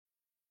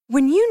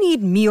When you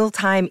need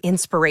mealtime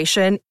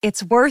inspiration,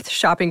 it's worth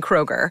shopping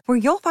Kroger, where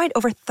you'll find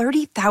over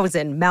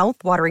 30,000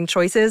 mouth-watering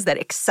choices that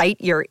excite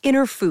your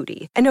inner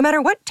foodie. And no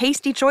matter what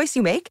tasty choice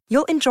you make,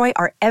 you'll enjoy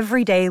our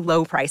everyday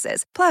low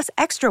prices, plus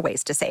extra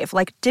ways to save,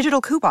 like digital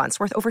coupons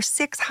worth over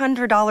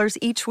 $600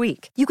 each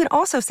week. You can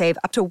also save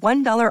up to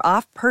 $1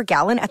 off per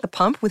gallon at the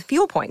pump with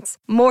fuel points.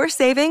 More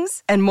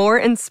savings and more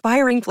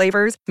inspiring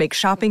flavors make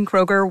shopping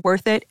Kroger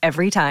worth it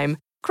every time.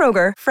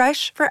 Kroger,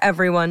 fresh for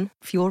everyone.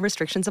 Fuel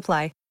restrictions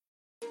apply.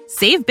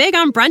 Save big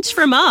on brunch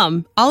for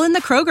mom, all in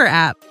the Kroger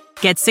app.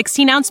 Get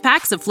 16-ounce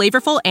packs of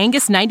flavorful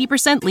Angus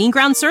 90% lean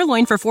ground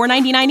sirloin for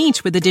 $4.99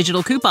 each with a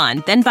digital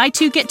coupon. Then buy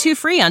 2, get 2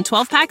 free on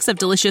 12 packs of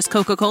delicious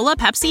Coca-Cola,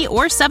 Pepsi,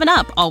 or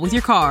 7-Up, all with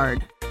your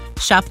card.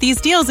 Shop these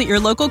deals at your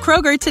local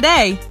Kroger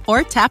today,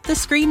 or tap the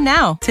screen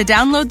now to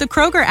download the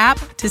Kroger app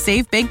to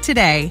save big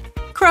today.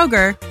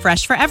 Kroger,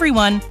 fresh for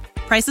everyone.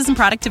 Prices and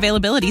product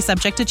availability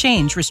subject to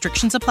change.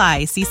 Restrictions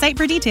apply. See site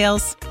for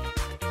details.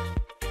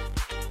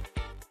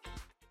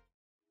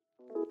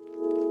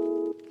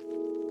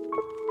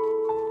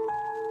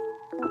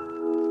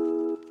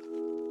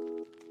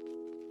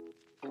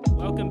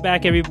 Welcome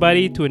back,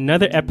 everybody, to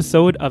another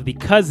episode of the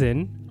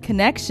Cousin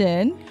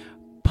Connection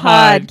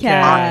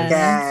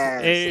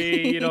Podcast.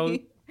 Hey,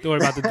 don't worry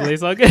about the delay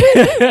song.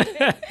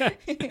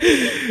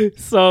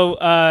 So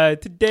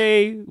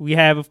today we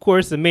have, of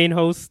course, the main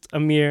host,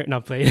 Amir.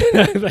 Not playing.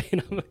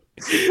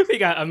 We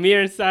got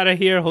Amir and Sada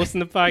here hosting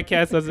the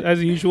podcast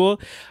as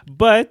usual.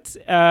 But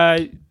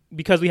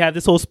because we have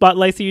this whole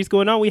spotlight series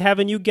going on, we have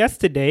a new guest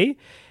today.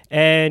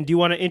 And do you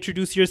want to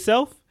introduce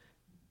yourself?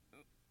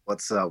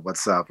 What's up?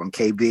 I'm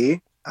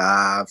KB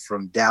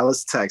from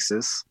Dallas,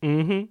 Texas.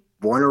 Mm-hmm.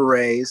 Born and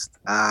raised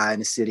in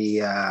the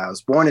city. I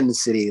was born in the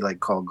city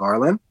called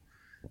Garland.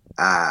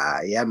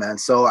 Yeah, man.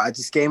 So I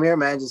just came here,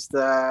 man, just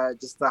to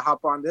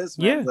hop on this,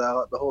 man,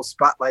 the whole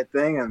spotlight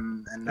thing,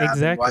 and exactly. I've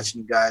been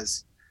watching you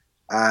guys,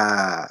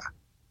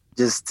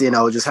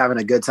 just having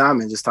a good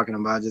time and just talking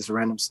about just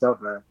random stuff,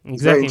 man.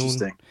 It's very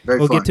interesting. Very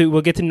fun.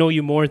 We'll get to know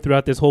you more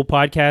throughout this whole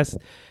podcast.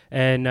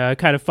 And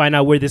kind of find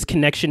out where this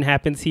connection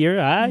happens here.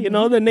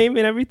 The name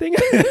and everything.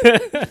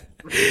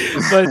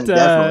 But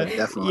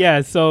definitely.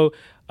 Yeah, so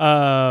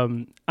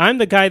I'm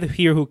the guy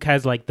here who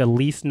has like the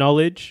least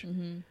knowledge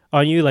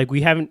on you. Like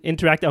we haven't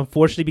interacted,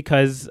 unfortunately,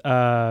 because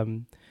I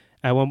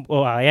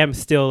am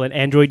still an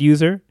Android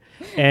user.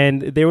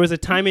 And there was a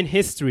time in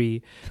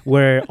history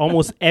where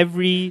almost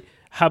every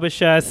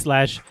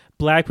Habesha /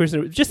 Black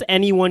person, just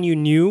anyone you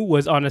knew,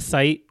 was on a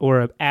site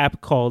or an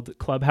app called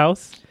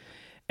Clubhouse.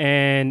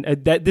 And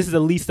this is the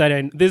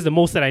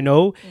most that I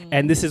know,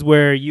 and this is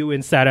where you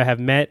and Sada have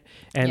met,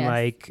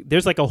 and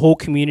there's like a whole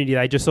community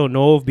that I just don't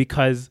know of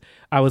because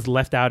I was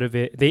left out of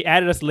it. They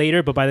added us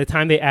later, but by the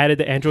time they added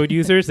the Android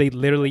users, they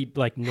literally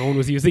no one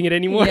was using it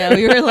anymore. Yeah,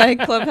 we were like,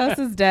 Clubhouse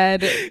is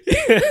dead.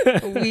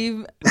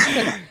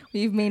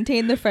 We've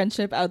maintained the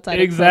friendship outside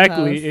of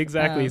Clubhouse.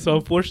 Exactly. So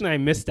unfortunately, I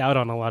missed out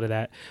on a lot of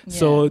that. Yeah.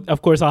 So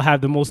of course, I'll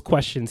have the most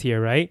questions here,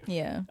 right?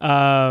 Yeah.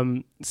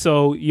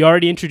 So you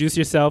already introduced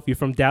yourself. You're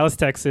from Dallas,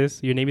 Texas.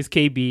 Your name is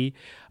KB.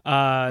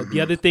 The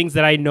other things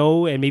that I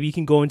know, and maybe you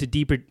can go into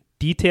deeper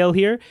detail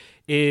here,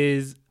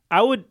 is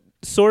I would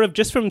sort of,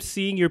 just from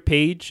seeing your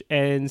page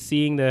and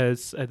seeing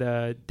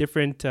the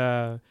different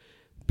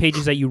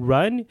pages that you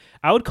run,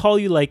 I would call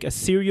you like a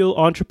serial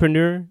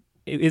entrepreneur.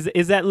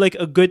 Is that like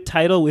a good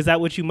title? Is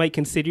that what you might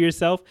consider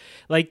yourself?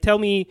 Like, tell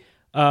me,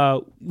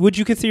 would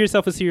you consider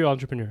yourself a serial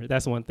entrepreneur?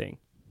 That's one thing.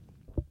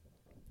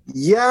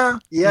 Yeah,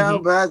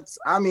 but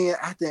I mean,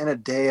 at the end of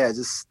the day, I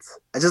just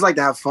like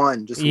to have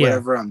fun, just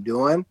whatever I'm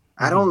doing.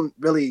 I don't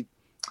really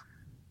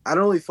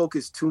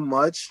focus too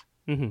much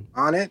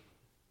on it.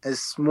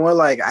 It's more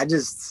like I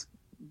just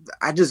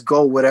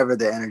go whatever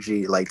the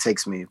energy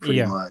takes me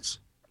pretty much.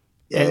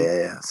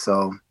 Yeah.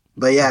 So,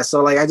 but yeah,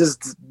 so I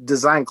just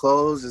design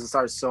clothes and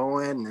start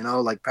sewing,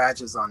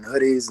 patches on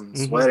hoodies and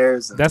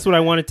sweaters. And that's what I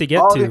wanted to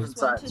get to.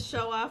 To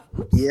show off.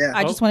 Yeah.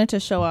 I just wanted to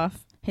show off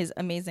his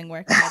amazing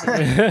work.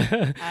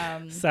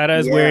 Sada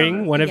is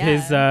wearing one of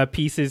his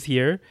pieces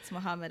here. It's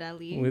Muhammad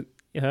Ali.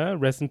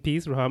 Rest in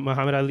peace,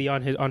 Muhammad Ali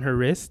on her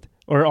wrist.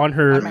 Or on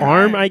her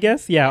arm, I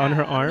guess. Yeah, on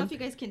her arm. I don't know if you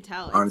guys can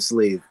tell. Arm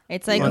sleeve.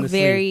 It's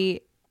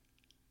very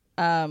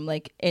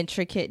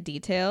intricate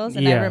details.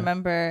 And I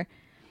remember,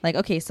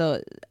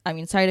 so, I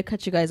mean, sorry to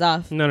cut you guys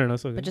off. No,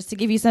 it's okay. But just to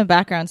give you some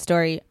background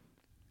story,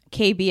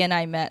 KB and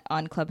I met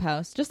on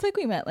Clubhouse, just like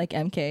we met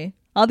MK.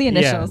 All the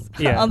initials.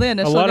 Yeah. All the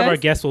initials. A lot of our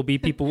guests will be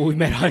people we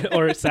met on,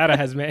 or Sada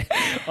has met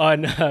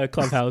on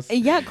Clubhouse.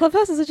 Yeah,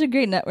 Clubhouse is such a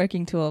great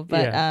networking tool.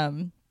 But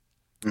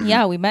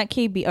we met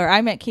KB, or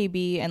I met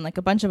KB and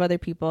a bunch of other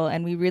people,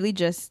 and we really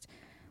just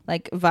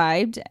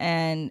vibed.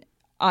 And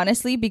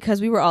honestly,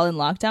 because we were all in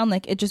lockdown,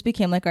 it just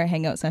became our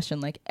hangout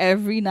session,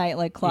 every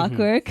night,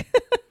 clockwork.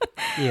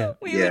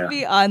 We would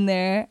be on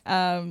there.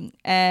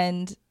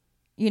 And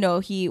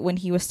when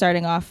he was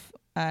starting off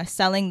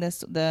selling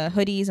the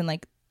hoodies, and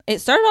it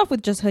started off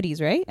with just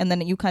hoodies, right? And then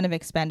you kind of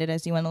expanded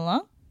as you went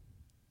along.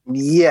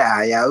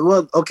 Yeah.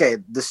 Well, okay.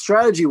 The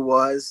strategy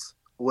was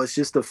was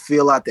just to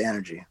feel out the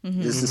energy,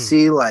 just to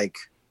see like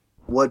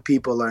what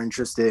people are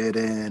interested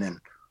in and,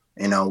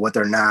 you know, what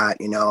they're not,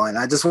 you know, and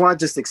I just want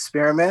to just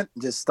experiment,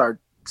 just start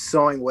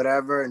sewing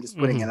whatever and just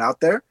putting it out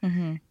there.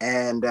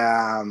 And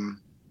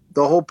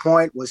the whole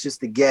point was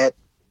just to get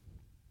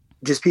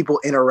just people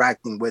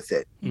interacting with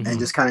it and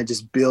just kind of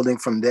just building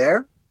from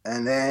there.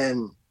 And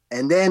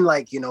then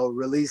like, you know,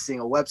 releasing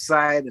a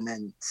website and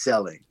then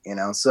selling, you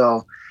know,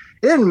 so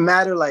it didn't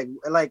matter. Like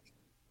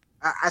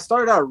I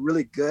started out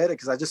really good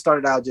because I just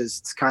started out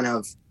just kind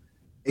of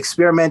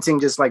experimenting,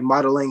 just like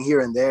modeling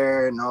here and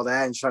there and all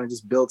that and trying to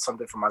just build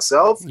something for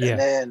myself. And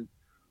then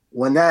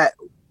when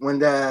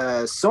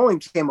the sewing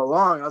came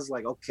along, I was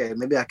like, okay,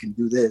 maybe I can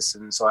do this.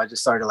 And so I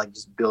just started like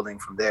just building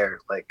from there,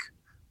 like,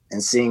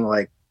 and seeing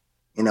like,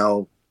 you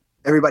know,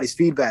 everybody's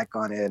feedback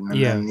on it. And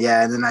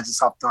then I just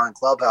hopped on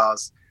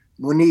Clubhouse.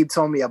 Munib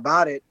told me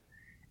about it,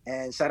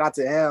 and shout out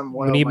to him,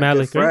 one Munib of my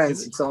Malik, good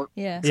friends. He told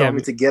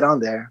me to get on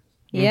there.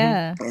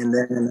 Yeah. And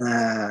then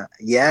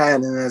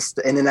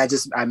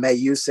I met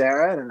you,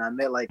 Sarah, and I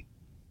met like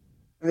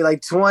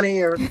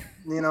 20 or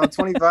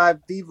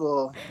 25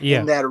 people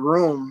in that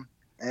room.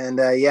 And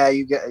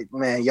you guys,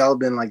 man, y'all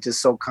been like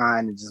just so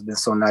kind and just been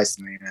so nice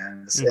to me,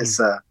 man.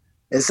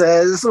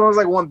 It's almost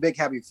like one big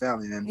happy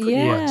family, man.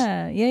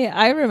 Yeah.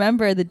 I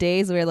remember the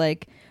days where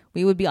like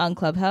we would be on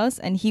Clubhouse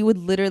and he would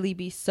literally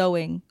be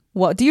sewing.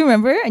 What do you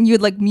remember? And you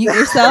would like mute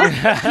yourself.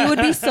 He would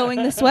be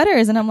sewing the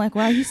sweaters, and I'm like,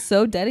 wow, he's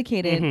so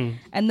dedicated.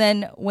 And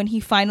then when he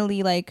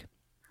finally like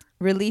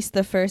released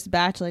the first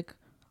batch, like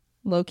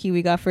low key,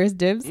 we got first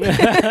dibs. And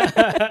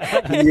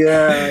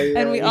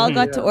we all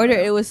got to order.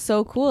 It was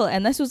so cool.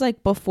 And this was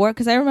like before,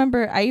 because I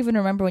even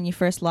remember when you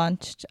first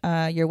launched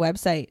your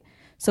website.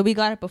 So we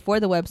got it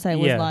before the website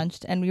was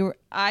launched, and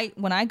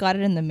when I got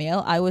it in the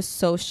mail, I was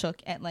so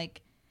shook at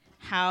like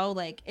how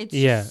like it's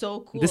just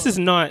so cool. This is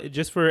not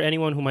just for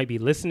anyone who might be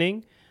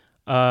listening.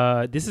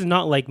 This is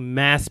not like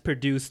mass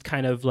produced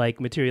kind of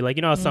like material. Like,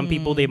 you know how some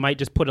people, they might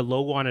just put a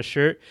logo on a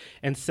shirt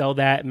and sell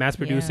that, mass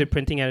produce it,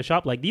 printing at a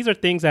shop. Like these are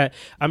things that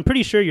I'm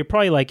pretty sure you're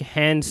probably like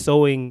hand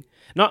sewing.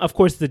 Not, of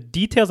course, the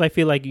details, I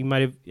feel like you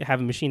might have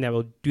a machine that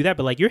will do that,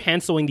 but like you're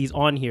hand sewing these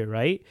on here,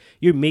 right?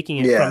 You're making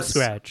it from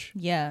scratch.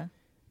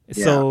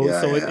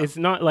 It's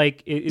not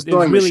like it's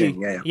really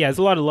it's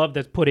a lot of love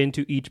that's put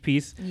into each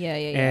piece.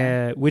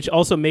 Which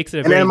also makes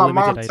it a very limited item. And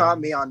my mom taught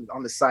me on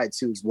the side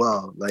too as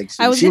well. Like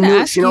she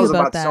knows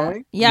about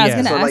sewing. I was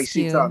gonna ask like,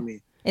 she taught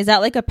me. Is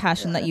that like a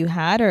passion that you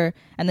had, and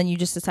then you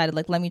just decided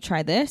like, let me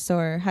try this,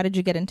 or how did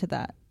you get into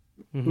that?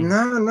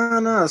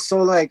 No.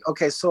 So like,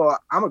 okay, so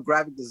I'm a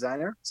graphic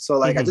designer. So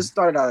like I just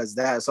started out as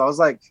that. So I was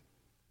like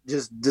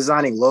just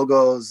designing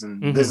logos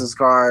and business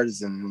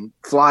cards and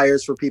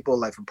flyers for people,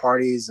 like for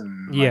parties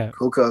and like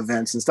hookah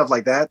events and stuff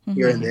like that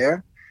here and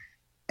there.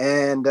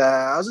 And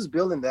I was just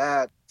building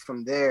that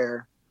from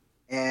there.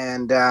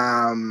 And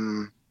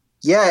and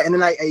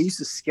then I used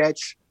to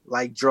sketch,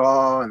 like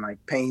draw and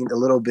like paint a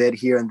little bit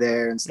here and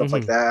there and stuff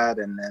like that.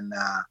 And then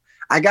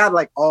I got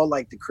like all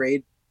like the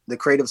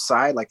creative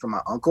side, like from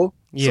my uncle.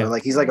 So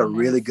like he's like a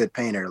really good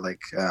painter, like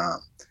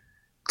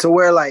to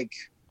where like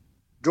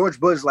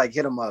George Bush like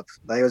hit him up.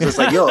 Like it was just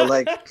like, yo,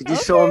 like could you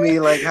show me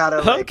like how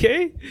to like,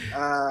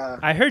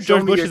 I heard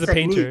George Bush is a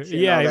painter.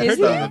 I heard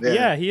that.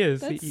 Yeah, he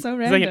is. That's so he's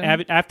random. like an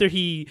avid, after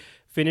he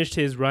finished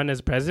his run as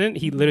president,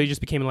 he literally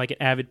just became like an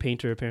avid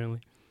painter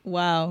apparently.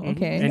 Wow.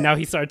 Okay. And now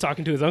he started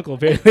talking to his uncle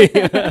apparently.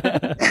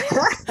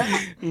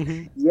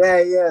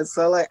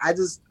 So like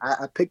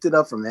I picked it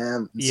up from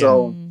him.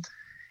 So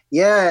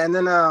and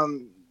then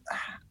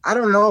I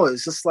don't know,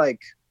 it's just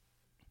like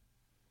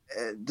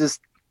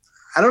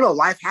I don't know,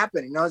 life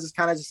happened, you know, it's just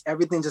kind of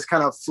everything just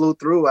kind of flew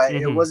through.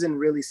 It wasn't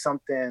really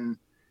something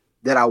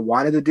that I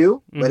wanted to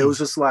do, but it was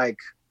just like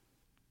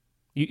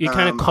it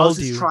kind of called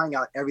you. I was just trying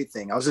out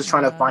everything. I was just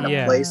trying to find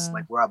a place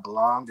like where I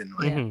belonged and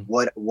like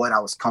what I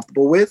was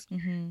comfortable with.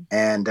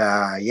 And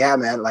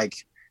man, like,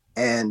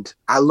 and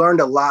I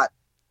learned a lot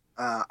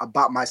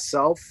about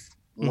myself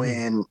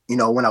when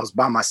I was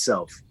by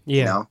myself.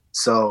 You know,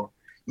 so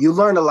you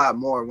learn a lot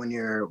more when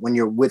you're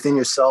within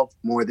yourself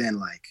more than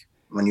like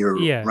when you're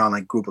around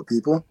like group of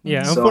people.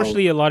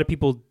 Unfortunately a lot of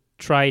people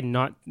try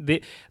not,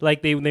 they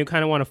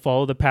kind of want to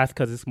follow the path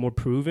because it's more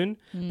proven,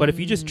 but if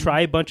you just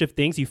try a bunch of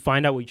things, you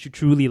find out what you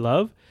truly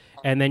love,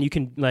 and then you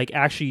can like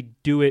actually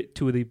do it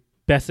to the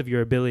best of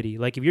your ability.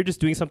 Like if you're just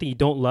doing something you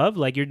don't love,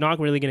 like you're not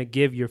really going to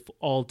give your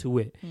all to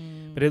it.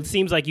 But it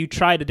seems like you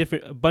tried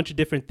a bunch of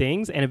different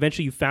things and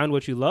eventually you found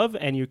what you love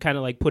and you're kind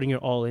of like putting your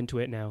all into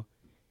it now.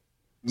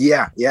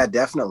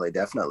 Definitely.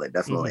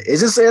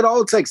 It's just, it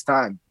all takes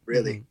time,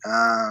 really.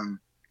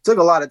 Took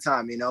a lot of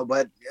time, you know,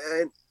 but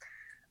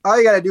all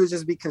you got to do is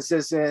just be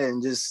consistent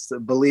and just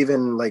believe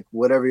in like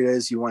whatever it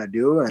is you want to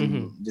do.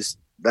 And just,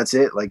 that's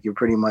it. Like you're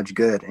pretty much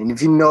good. And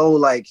if you know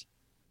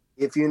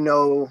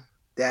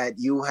that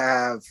you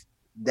have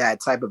that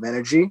type of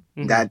energy,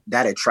 that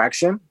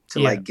attraction to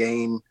like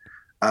gain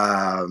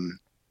that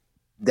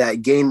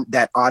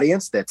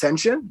audience, that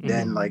attention,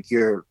 then like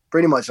you're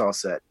pretty much all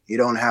set. You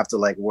don't have to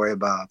like worry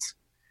about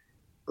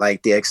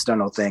like the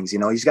external things. You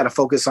know, you just got to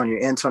focus on your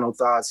internal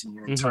thoughts and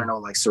your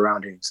internal like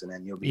surroundings, and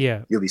then you'll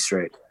be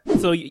straight.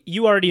 So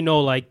you already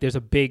know, like, there's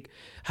a big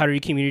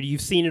Haruhi community.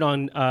 You've seen it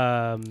on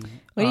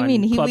what do you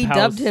mean? We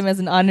dubbed him as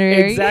an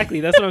honorary.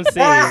 Exactly, that's what I'm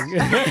saying.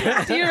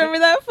 Do you remember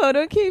that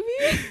photo, KB?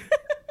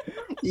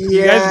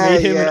 You guys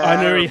made him an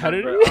honorary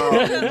Haruhi?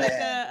 Oh,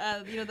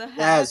 the hat.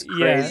 That's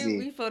crazy.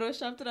 We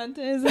photoshopped it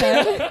onto his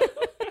head.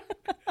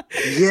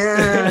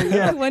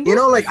 Yeah. You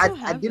know, like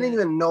I didn't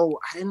even know.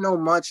 I didn't know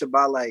much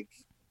about like.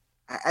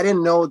 I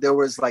didn't know there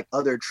was like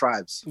other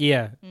tribes.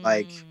 Yeah.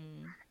 Like,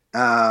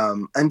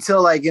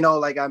 until like, you know,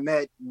 like I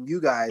met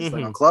you guys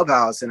like on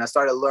Clubhouse and I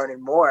started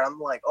learning more. I'm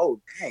like, oh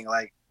dang,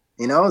 like,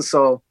 you know,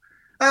 so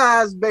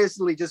I was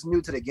basically just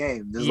new to the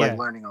game, just like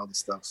learning all this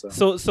stuff.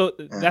 So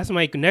that's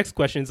my next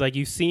question is like,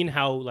 you've seen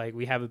how like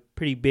we have a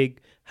pretty big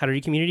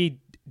Haruhi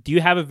community. Do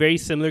you have a very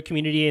similar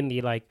community in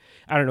the, like,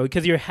 I don't know,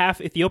 because you're half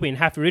Ethiopian,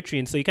 half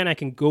Eritrean, so you kind of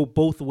can go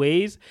both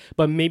ways,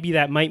 but maybe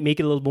that might make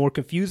it a little more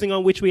confusing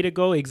on which way to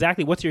go.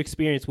 Exactly. What's your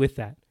experience with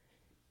that?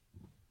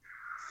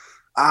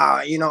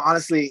 You know,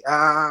 honestly,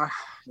 yeah,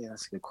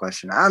 that's a good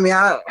question. I mean,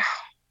 I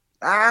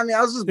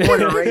was just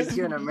born and raised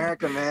here in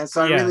America, man.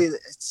 So I really,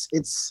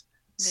 it's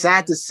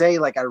sad to say,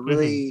 like, I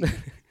really,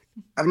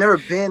 I've never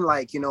been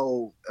like, you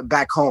know,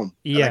 back home.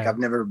 Yeah. Like I've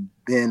never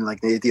been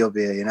like in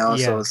Ethiopia, you know?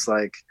 So it's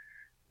like,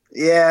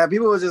 yeah,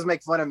 people will just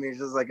make fun of me. It's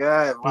just like,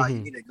 wow, you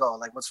need to go.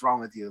 Like, what's wrong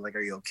with you? Like,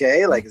 are you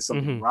okay? Like, is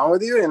something wrong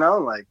with you? You know,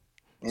 like,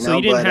 you know. So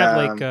you didn't have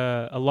like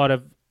a lot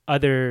of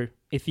other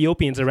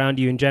Ethiopians around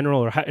you in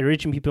general, or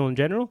Eritrean people in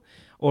general,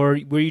 or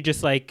were you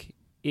just like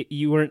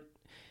you weren't?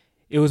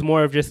 It was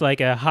more of just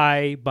like a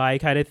hi bye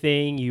kind of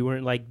thing. You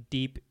weren't like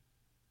deep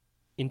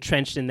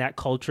entrenched in that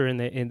culture and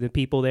the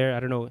people there. I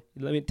don't know.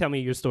 Tell me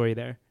your story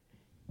there.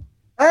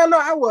 No,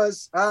 I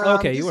was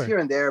okay. Just You were here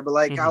and there, but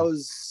like I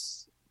was.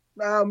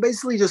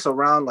 Basically just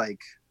around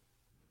like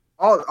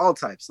all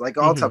types, like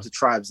all types of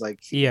tribes, like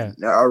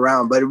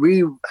around. But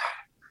we,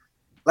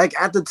 like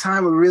at the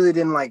time, we really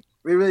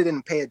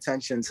didn't pay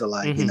attention to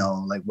like you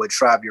know like what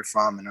tribe you're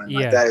from and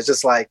like that. It's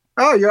just like,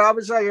 oh, you're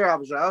Abishai,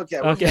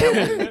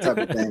 okay, type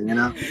of thing, you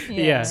know.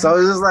 So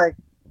it's just like,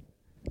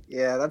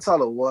 that's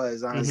all it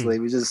was. Honestly,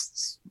 we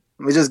just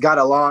got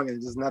along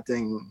and just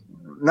nothing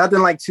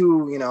like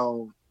too, you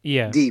know,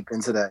 deep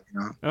into that, you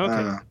know.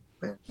 Okay.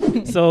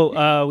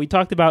 So we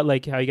talked about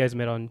like how you guys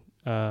met on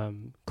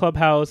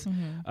Clubhouse.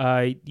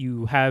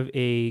 You have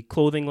a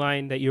clothing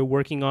line that you're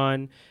working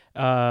on,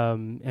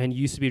 and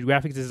you used to be a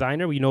graphic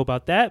designer. We know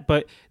about that,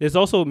 but there's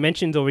also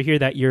mentions over here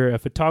that you're a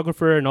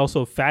photographer and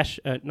also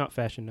not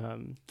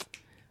fashion.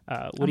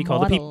 What do you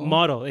call the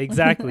model?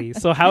 Exactly.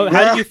 So how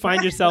did you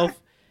find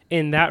yourself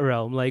in that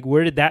realm? Like,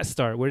 where did that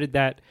start? Where did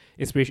that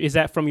inspiration? Is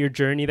that from your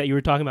journey that you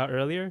were talking about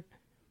earlier,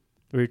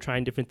 where you're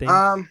trying different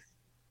things?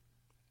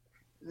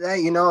 Yeah,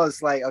 you know,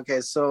 it's like, okay,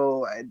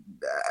 so I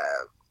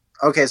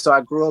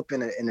grew up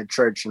in a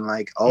church and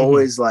like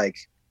always like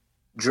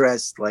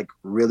dressed like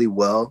really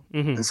well.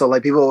 And so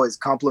like people always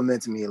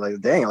compliment me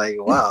like, dang, like,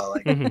 wow.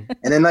 Like, and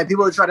then like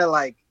people would try to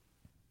like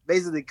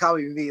basically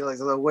copy me like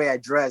the way I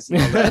dress. You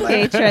know, that,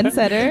 like,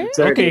 trendsetter.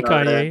 Okay,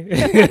 Kanye.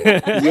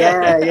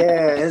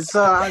 yeah. And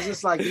so I was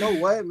just like, you know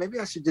what? Maybe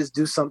I should just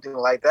do something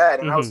like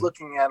that. And I was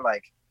looking at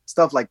like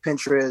stuff like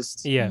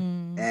Pinterest.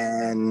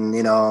 And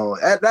you know,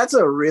 that's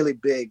a really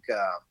big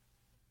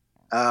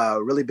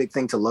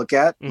thing to look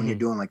at when you're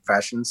doing like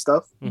fashion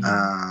stuff.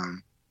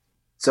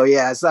 So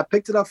I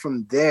picked it up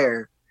from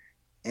there,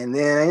 and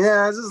then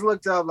I just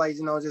looked up like,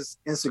 you know,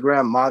 just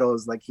Instagram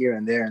models like here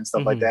and there and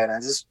stuff like that. And I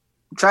just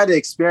tried to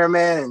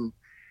experiment and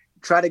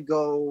try to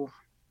go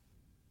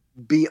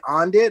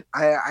beyond it.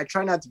 I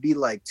try not to be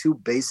like too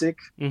basic.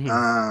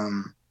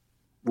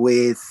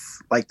 With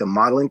like the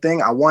modeling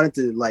thing, I wanted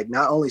to like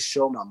not only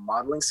show my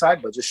modeling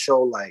side, but just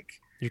show like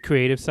your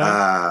creative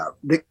side.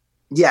 The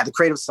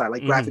creative side,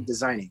 like graphic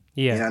designing.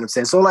 You know what I'm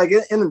saying? So like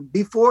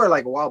before,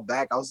 like a while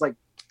back, I was like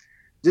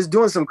just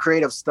doing some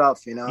creative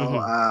stuff, you know,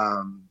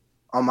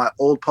 on my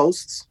old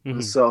posts.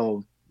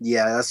 So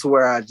that's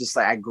where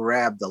I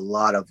grabbed a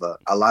lot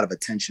of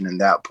attention in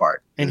that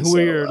part. And who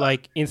are your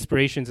like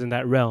inspirations in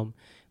that realm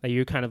that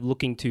you're kind of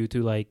looking to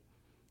like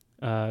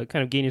kind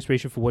of gain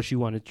inspiration for what you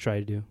wanted to try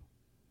to do?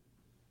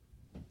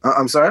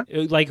 I'm sorry?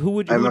 Like, who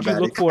would you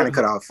look for?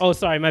 Cut off. Oh,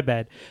 sorry, my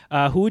bad.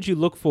 Who would you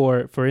look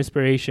for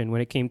inspiration when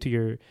it came to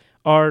your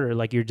art or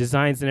like your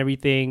designs and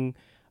everything?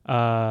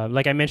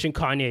 Like I mentioned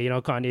Kanye, you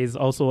know, Kanye is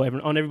also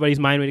on everybody's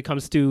mind when it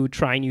comes to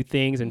trying new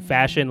things and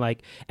fashion.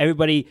 Like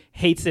everybody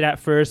hates it at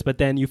first, but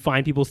then you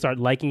find people start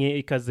liking it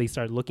because they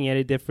start looking at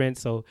it different.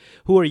 So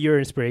who are your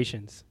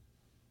inspirations?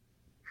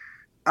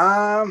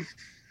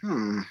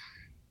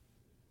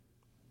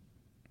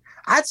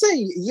 I'd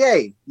say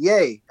Ye.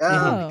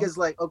 Because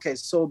like, okay,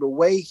 so the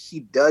way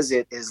he does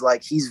it is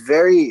like, he's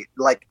very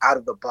like out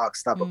of the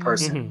box type of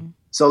person.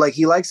 So like,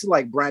 he likes to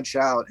like branch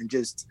out and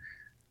just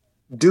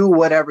do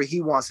whatever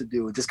he wants to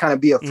do. Just kind of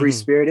be a free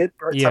spirited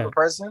type of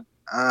person.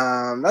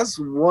 That's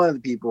one of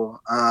the people.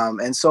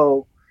 And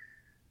so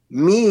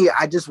me,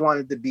 I just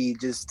wanted to be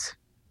just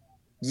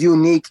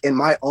unique in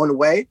my own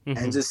way,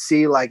 and just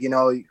see like, you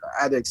know,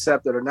 either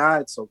accept it or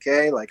not, it's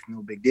okay, like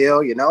no big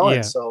deal, you know.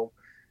 And so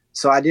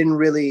I didn't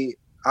really,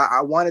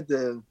 I wanted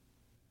to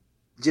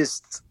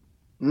just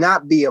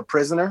not be a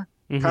prisoner,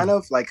 kind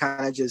of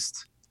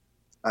just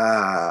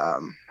how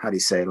do you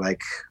say,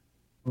 like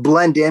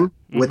blend in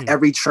with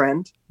every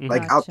trend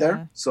like out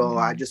there. So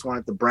I just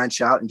wanted to branch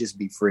out and just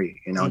be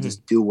free, you know,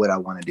 just do what I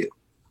want to do,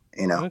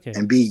 you know,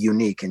 and be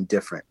unique and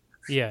different.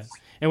 Yeah.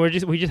 And we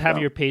just have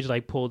your page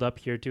like pulled up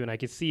here too, and I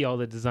can see all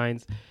the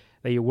designs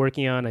that you're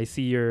working on. I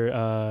see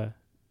your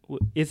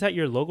is that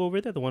your logo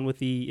over there? The one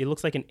with it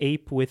looks like an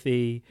ape with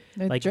a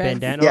like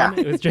bandana on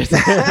it. It was just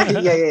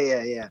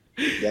yeah,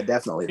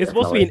 definitely. It's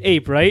supposed to be an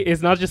ape, right?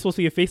 It's not just supposed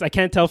to be a face. I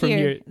can't tell from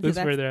here. Looks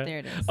further. There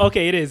it is.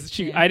 Okay, it is.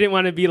 Shoot, I didn't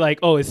want to be like,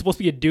 oh, it's supposed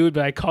to be a dude,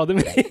 but I called him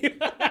an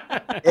ape.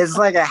 It's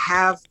like a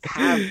half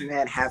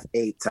man, half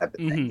ape type of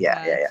thing.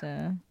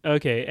 Yeah.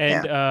 Okay,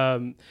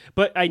 and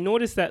but I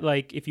noticed that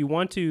like if you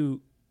want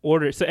to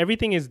order, so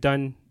everything is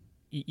done.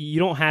 You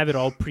don't have it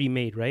all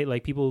pre-made, right?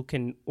 Like people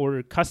can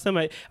order custom.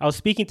 I was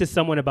speaking to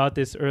someone about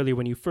this earlier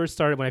when I first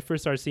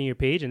started seeing your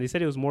page, and they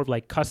said it was more of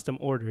like custom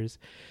orders.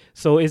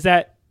 So is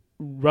that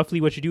roughly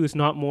what you do? It's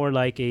not more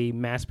like a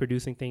mass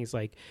producing thing. It's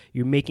like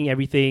you're making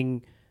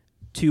everything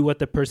to what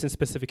the person's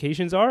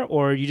specifications are,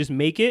 or you just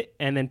make it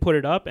and then put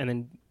it up and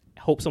then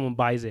hope someone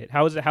buys it.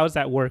 How does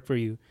that work for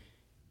you?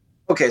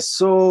 Okay,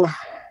 so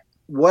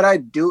what I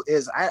do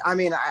is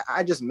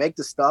I just make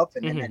the stuff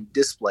and then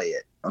display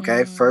it.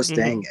 Okay, first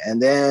thing,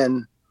 and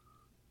then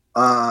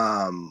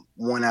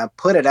when I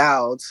put it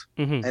out,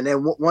 and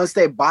then once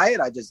they buy it,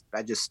 I just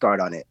start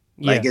on it.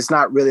 Like it's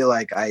not really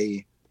like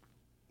I,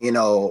 you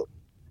know,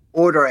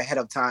 order ahead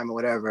of time or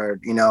whatever,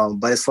 you know.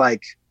 But it's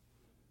like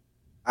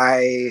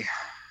that's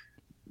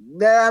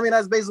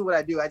basically what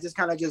I do. I just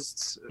kind of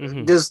just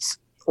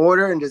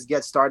order and just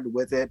get started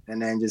with it,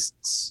 and then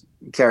just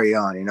carry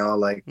on, you know,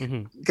 like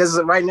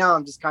because right now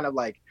I'm just kind of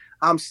like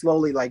I'm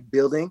slowly like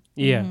building.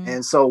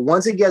 And so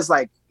once it gets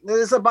like,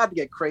 it's about to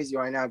get crazy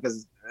right now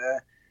because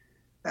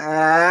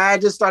I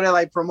just started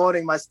like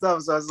promoting my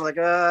stuff. So I was like,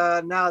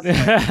 now it's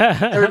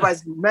like,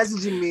 everybody's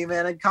messaging me,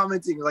 man, and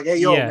commenting like, hey,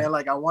 yo, man,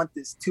 like I want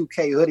this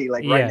 2K hoodie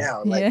like right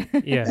now. Like,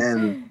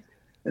 and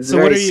it's so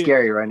very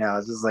scary right now.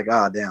 It's just like,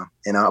 oh, damn,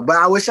 you know, but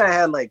I wish I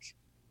had like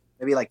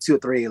maybe like 2 or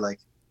 3 like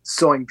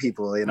sewing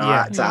people, you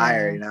know, to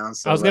hire, you know.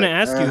 So I was going to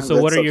ask you,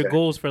 so what are your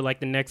goals for like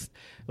the next,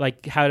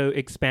 like how to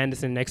expand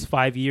this in the next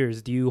 5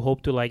 years? Do you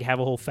hope to like have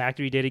a whole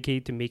factory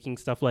dedicated to making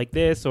stuff like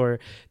this, or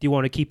do you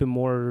want to keep it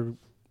more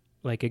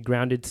like a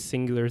grounded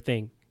singular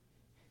thing?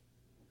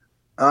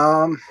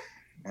 Yeah,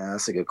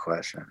 that's a good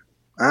question.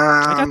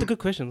 I got the good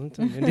question.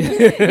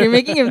 You're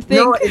making him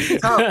think. No,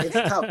 it's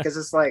tough because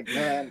it's like,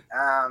 man,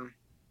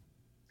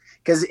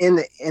 because in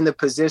the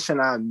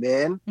position I'm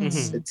in,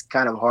 it's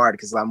kind of hard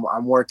because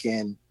I'm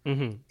working,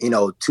 you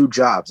know, 2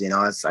 jobs. You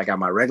know, I got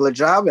my regular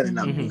job and then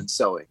I'm doing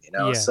sewing. You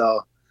know,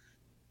 so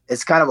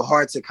it's kind of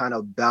hard to kind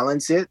of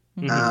balance it.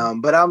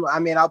 But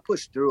I'll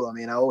push through. I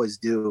mean, I always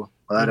do.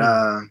 But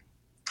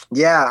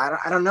yeah,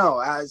 I don't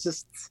know. It's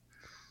just.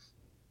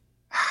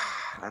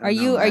 Are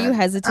you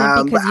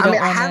hesitant because you don't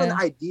want to? I have an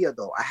idea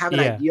though. I have an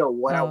idea of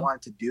what I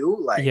want to do.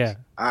 Like,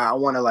 I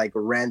want to like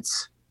rent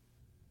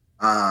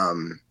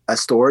a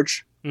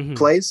storage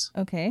place,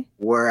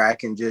 where I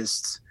can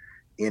just,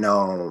 you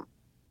know,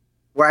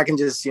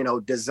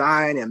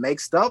 design and make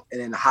stuff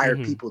and then hire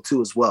people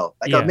too as well.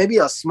 Like maybe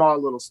a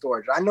small little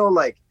storage. I know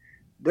like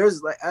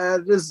there's a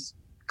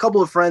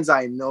couple of friends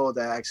I know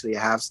that actually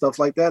have stuff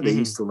like that. They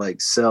used to like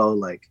sell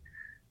like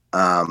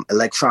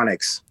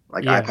electronics,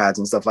 like iPads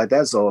and stuff like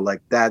that. So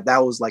like that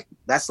was like,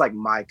 that's like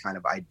my kind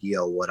of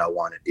idea of what I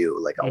want to do.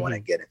 Like I want to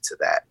get into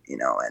that, you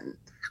know, and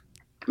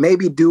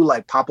maybe do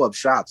like pop-up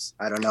shops.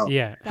 I don't know.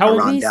 Yeah. That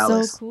would be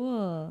Dallas. So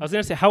cool. I was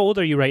going to say, how old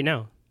are you right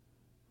now?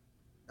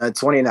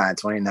 29.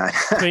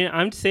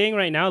 I'm saying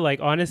right now,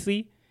 like,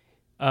 honestly,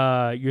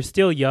 you're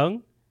still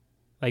young.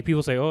 Like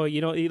people say, oh,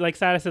 you know, like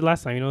Sada said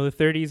last time, you know, the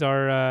 30s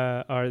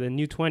are the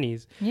new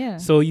 20s. Yeah.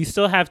 So you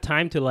still have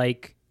time to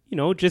like, you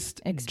know,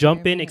 just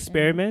jump in,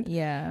 experiment.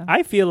 Yeah.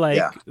 I feel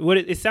like what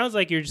it sounds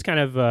like you're just kind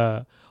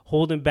of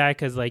holding back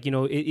because like, you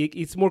know,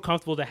 it's more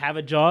comfortable to have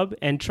a job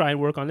and try and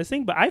work on this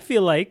thing. But I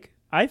feel like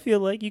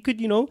you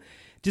could, you know,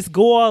 just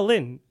go all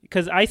in.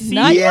 Because I see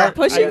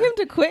pushing him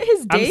to quit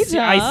his day job.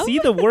 I see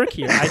the work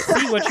here. I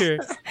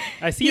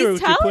see what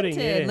you're putting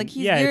in. Like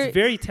it's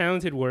very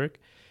talented work.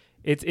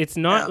 It's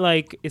not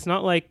like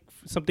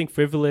something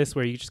frivolous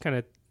where you just kind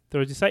of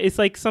throw it aside. It's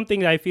like something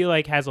that I feel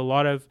like has a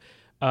lot of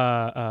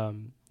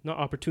not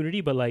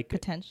opportunity, but like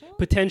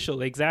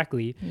potential,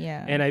 exactly.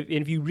 Yeah. And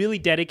if you really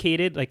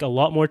dedicated like a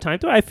lot more time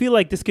to it, I feel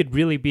like this could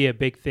really be a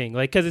big thing.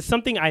 Like, because it's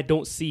something I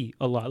don't see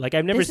a lot. Like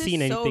I've never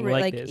seen anything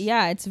like this.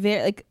 Yeah, it's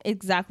very like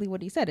exactly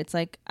what he said. It's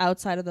like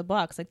outside of the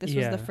box. Like this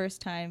was the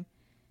first time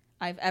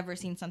I've ever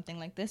seen something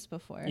like this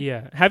before.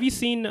 Yeah. Have you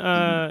seen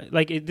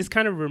this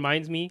kind of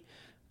reminds me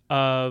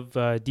of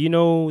do you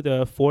know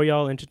the For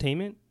Y'all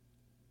Entertainment?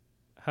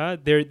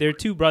 They're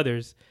 2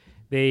 brothers.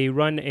 They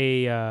run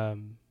a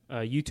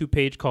YouTube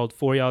page called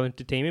For Y'all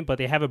Entertainment, but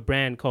they have a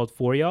brand called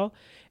For Y'all,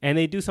 and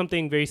they do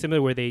something very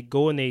similar where they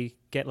go and they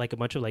get like a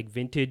bunch of like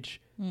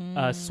vintage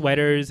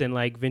sweaters and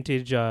like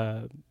vintage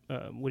what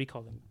do you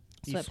call them?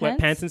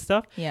 Sweatpants and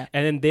stuff. Yeah.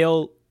 And then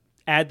they'll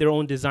add their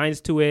own designs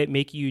to it,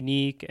 make it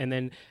unique, and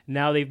then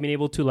now they've been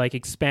able to like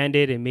expand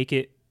it and make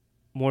it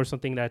more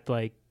something that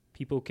like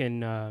people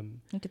can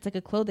like it's like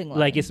a clothing line.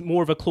 Like it's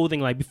more of a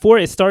clothing line. Before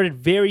it started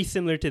very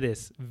similar to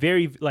this,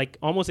 very like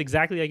almost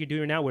exactly like you're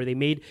doing now, where they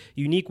made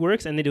unique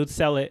works and they would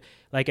sell it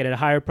like at a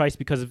higher price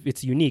because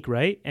it's unique,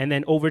 right? And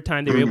then over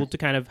time they were able to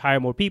kind of hire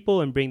more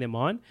people and bring them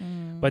on.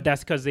 But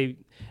that's because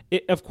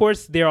of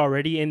course they're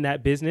already in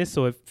that business,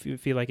 so if you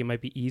feel like it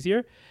might be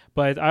easier.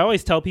 But I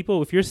always tell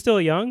people, if you're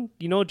still young,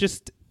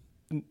 just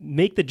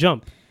make the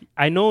jump.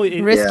 I know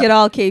risk it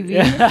all, KB.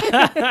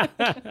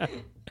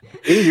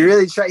 He's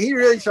really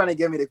trying to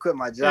get me to quit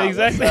my job.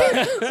 Exactly.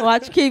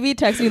 Watch KB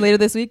text me later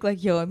this week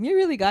like, yo, you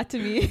really got to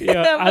me.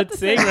 Yeah, I'm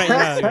saying right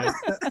now. Guys.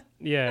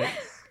 Yeah.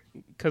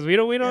 Because we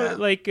don't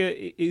like,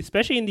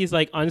 especially in these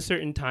like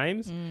uncertain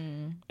times,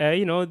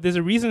 there's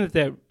a reason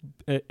that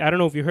I don't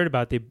know if you heard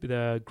about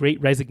the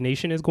Great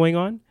Resignation is going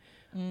on,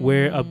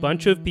 where a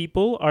bunch of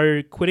people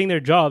are quitting their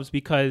jobs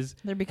because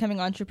they're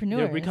becoming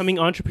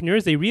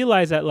entrepreneurs. They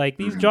realize that like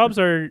these jobs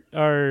are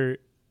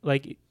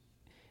like,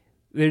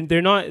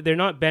 they're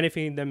not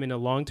benefiting them in the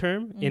long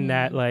term in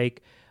that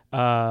like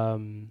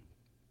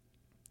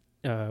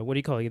what do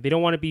you call it? They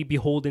don't want to be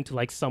beholden to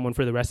like someone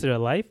for the rest of their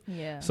life.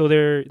 Yeah. So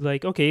they're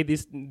like, okay,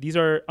 these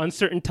are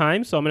uncertain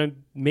times, so I'm gonna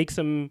make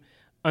some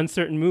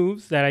uncertain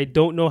moves that I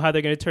don't know how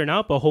they're gonna turn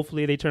out, but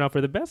hopefully they turn out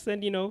for the best.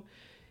 And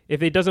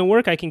if it doesn't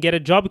work, I can get a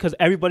job because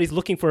everybody's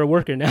looking for a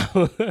worker now.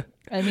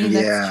 I mean,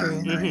 that's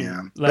true.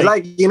 Yeah. But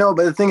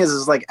the thing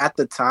is like at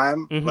the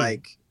time,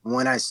 like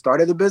when I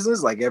started the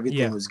business, like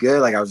everything was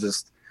good. Like I was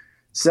just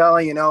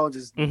selling,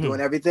 just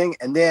doing everything.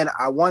 And then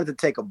I wanted to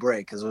take a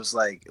break because it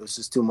was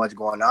just too much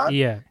going on.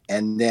 Yeah.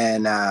 And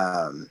then,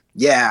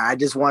 I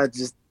just wanted to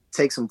just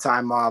take some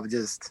time off,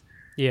 just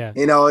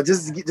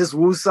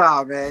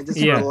woosah, man, just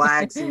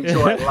relax,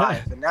 enjoy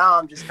life. And now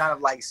I'm just kind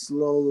of like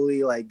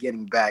slowly like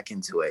getting back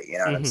into it. You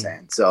know what I'm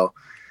saying? So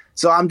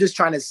I'm just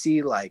trying to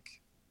see like,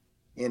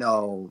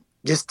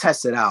 just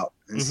test it out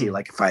and see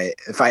like if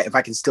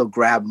I can still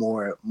grab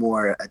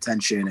more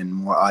attention and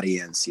more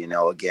audience,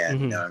 again,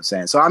 you know what I'm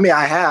saying? So I mean,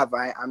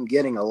 I'm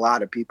getting a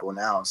lot of people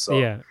now. So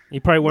yeah, you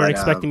probably weren't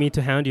expecting me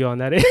to hound you on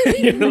that.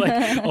 You're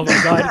like, oh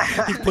my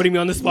God, he's putting me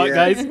on the spot,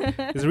 guys.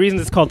 There's a reason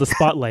it's called the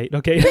spotlight.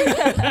 Okay.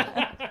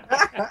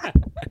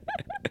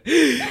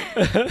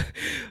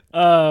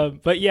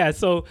 But yeah,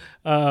 so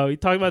we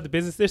talked about the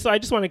business there. So I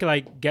just want to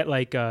like get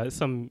like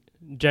some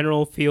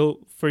general feel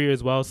for you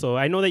as well. So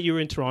I know that you were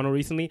in Toronto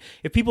recently.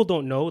 If people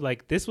don't know,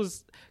 like this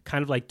was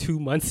kind of like 2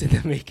 months in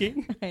the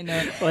making. I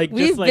know. Like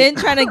we've been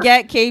trying to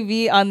get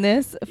KB on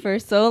this for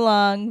so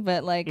long,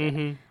 but like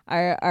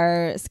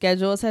our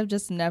schedules have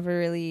just never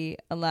really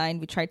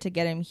aligned. We tried to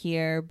get him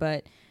here,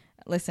 but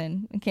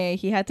listen, okay,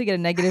 he had to get a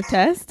negative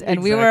test,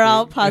 and we were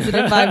all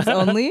positive vibes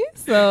only.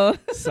 So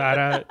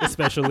Sarah,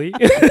 especially.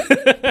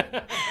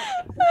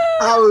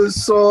 I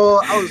was so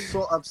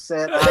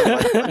upset. I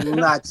was like,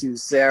 not you,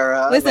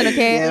 Sarah. Listen, like,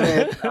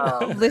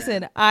 okay.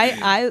 Listen,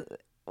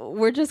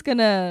 we're just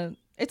gonna.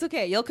 It's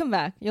okay. You'll come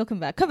back. Come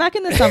back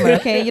in the summer.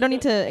 Okay. You don't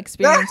need to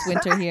experience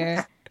winter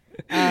here.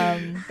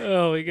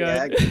 Oh my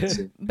God. Yeah,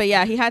 but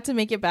yeah, he had to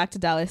make it back to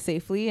Dallas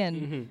safely,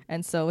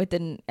 and so it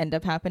didn't end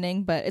up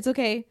happening. But it's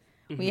okay.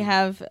 We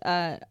have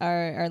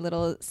our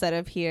little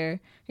setup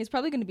here. He's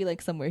probably going to be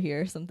like somewhere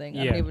here or something.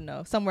 I don't even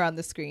know. Somewhere on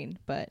the screen,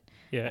 but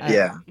it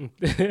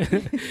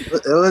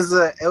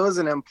was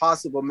an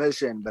impossible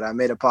mission, but I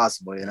made it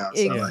possible, So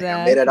like,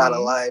 I made it out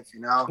alive,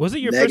 Was it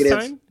your negative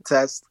first time?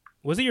 Test.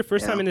 Was it your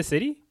first time in the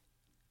city?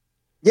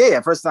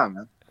 Yeah, first time,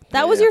 man.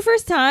 That was your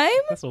first time?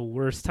 That's the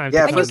worst time.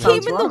 Yeah, and you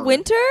came in the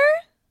winter?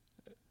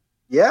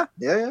 Yeah.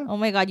 Oh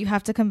my God, you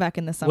have to come back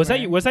in the summer. Was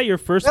that your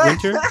first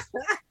winter?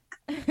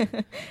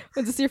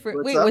 Was this your first?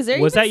 What's Wait, up? was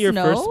there was even that your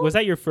snow? first? Was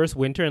that your first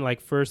winter and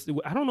like first?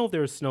 I don't know if there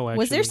was snow. Actually,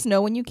 was there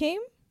snow when you came?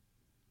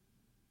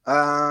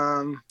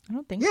 I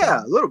don't think.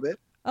 Yeah, so. a little bit.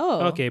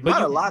 Oh, okay, but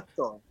not a lot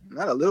though.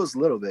 Not a little,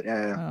 little bit.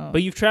 Yeah. Oh.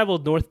 But you've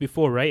traveled north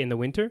before, right? In the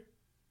winter.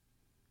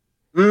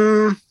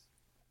 Or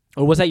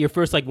was that your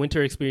first like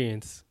winter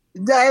experience?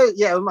 Yeah,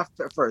 it was my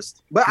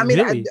first. But I mean,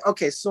 really?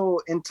 so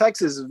in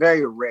Texas, it's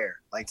very rare,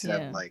 like to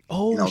have like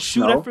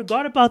shoot, snow. I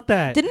forgot about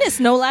that. Didn't it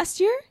snow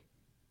last year?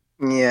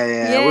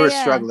 Yeah, we were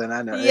struggling.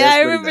 I know. Yeah, I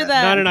remember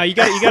that. No, you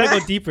gotta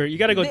go deeper. You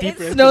gotta go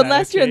deeper. It snowed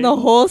last year and the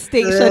whole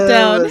state shut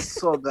down. It was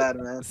so bad,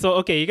 man. So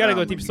okay, you gotta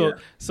go deep.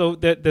 So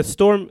the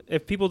storm.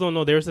 If people don't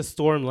know, there was a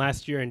storm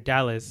last year in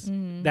Dallas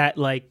that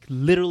like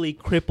literally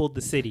crippled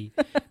the city.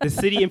 The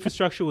city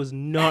infrastructure was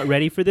not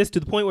ready for this to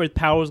the point where the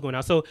power was going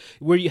out. So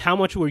how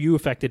much were you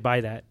affected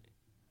by that?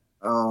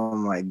 Oh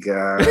my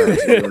God,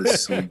 it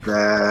was so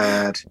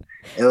bad.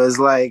 It was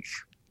like,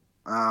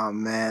 oh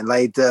man,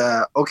 like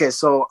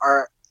so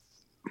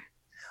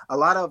a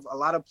lot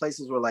of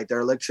places were like their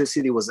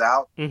electricity was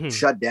out,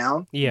 shut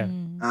down. Yeah.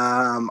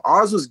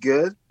 Ours was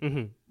good,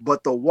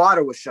 but the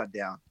water was shut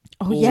down.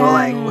 Oh, So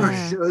like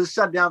it was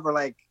shut down for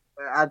like,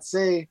 I'd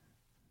say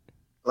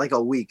like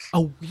a week.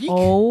 A week?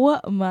 Oh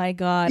my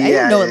God. I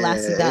didn't know it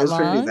lasted that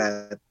long.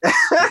 Bad.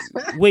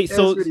 Wait,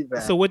 so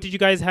what did you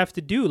guys have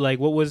to do? Like,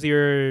 what was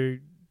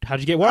how'd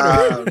you get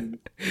water?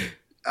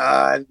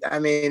 I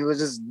mean, we'll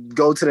just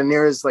go to the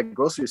nearest like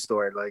grocery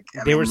store. Like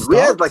we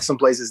had like some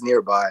places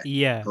nearby.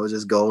 Yeah. We'll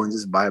just go and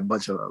just buy a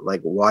bunch of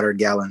like water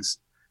gallons.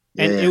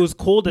 And it was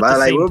cold at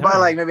the same time. We'll buy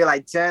like maybe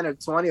like 10 or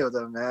 20 of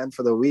them, man,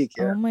 for the week.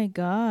 Yeah. Oh my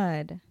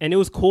God. And it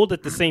was cold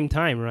at the same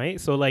time,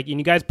 right? So like, and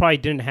you guys probably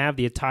didn't have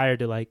the attire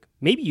to like,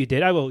 maybe you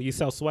did. You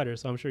sell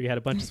sweaters, so I'm sure you had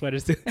a bunch of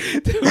sweaters to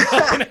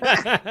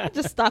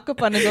just stock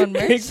up on his own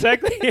merch.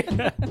 Exactly.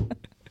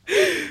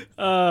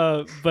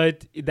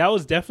 But that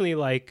was definitely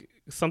like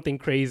something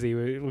crazy.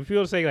 When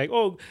people say like,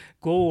 "Oh,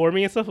 global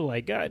warming and stuff," I'm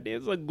like, God,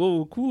 it's like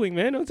global cooling,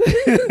 man.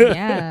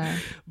 Yeah.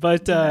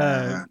 But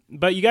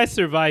you guys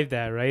survived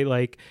that, right?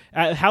 Like,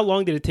 how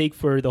long did it take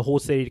for the whole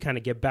city to kind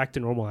of get back to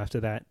normal after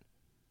that?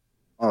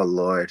 Oh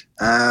Lord.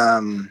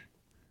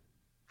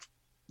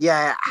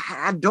 Yeah,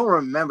 I don't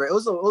remember. It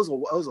was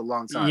a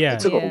long time. Yeah. It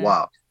took a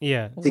while.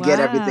 Yeah. To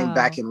get everything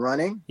back and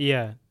running.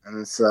 Yeah.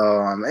 And so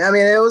I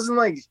mean, it wasn't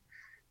like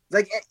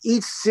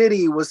each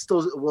city was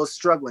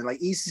struggling.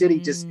 Like each city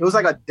it was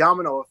like a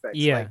domino effect.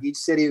 Yeah. Like each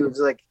city was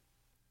like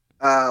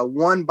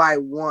one by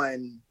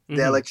one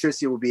the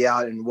electricity would be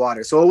out and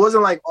water. So it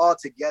wasn't like all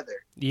together.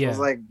 Yeah. It was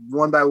like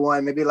one by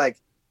one, maybe like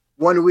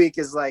 1 week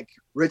is like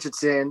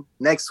Richardson,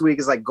 next week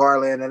is like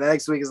Garland, and the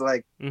next week is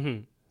like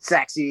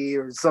Saxe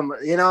or some,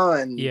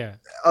 and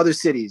other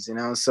cities,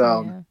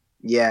 So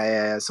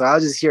yeah. So I'll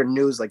just hear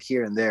news like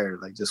here and there,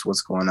 like just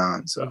what's going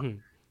on. So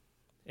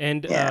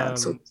and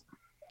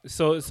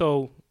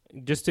so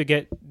just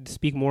to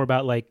speak more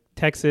about like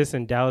Texas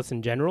and Dallas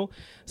in general.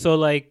 So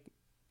like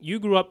you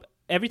grew up.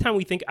 Every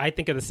time I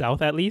think of the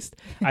South, at least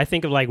I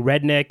think of like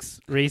rednecks,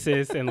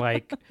 racist, and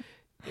like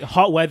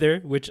hot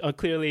weather, which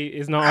clearly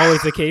is not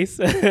always the case.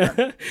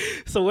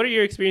 So what are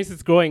your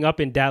experiences growing up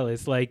in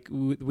Dallas, like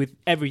with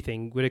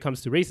everything when it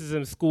comes to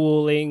racism,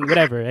 schooling,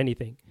 whatever,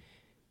 anything?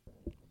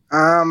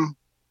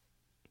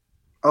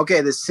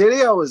 Okay, the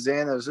city I was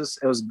in, it was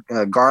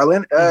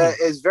Garland.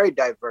 It's very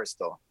diverse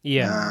though.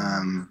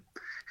 Yeah.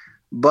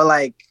 But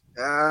like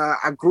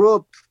I grew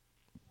up.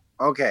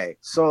 Okay,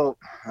 so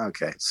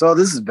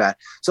this is bad.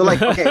 So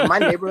like, okay, my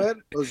neighborhood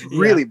was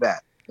really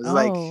bad. It was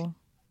like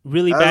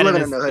really bad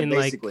in the hood,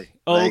 basically. Like,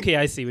 oh, okay,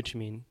 I see what you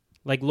mean.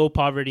 Like low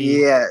poverty.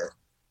 Yeah.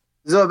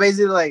 So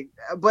basically, like,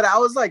 but I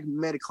was like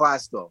mid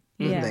class though.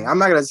 Yeah. I'm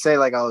not gonna say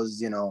like I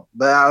was,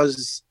 but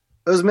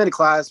it was mid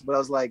class. But I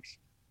was like,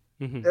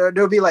 there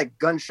would be like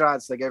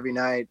gunshots like every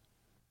night,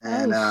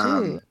 and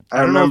I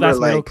don't know if that's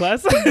like middle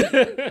class.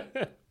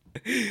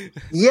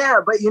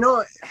 Yeah, but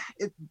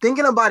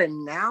thinking about it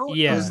now,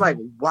 it was like,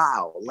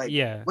 wow, like,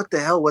 what the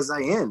hell was I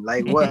in?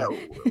 Like, what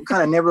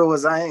kind of neighborhood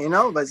was I in?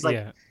 But it's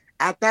like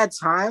at that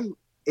time,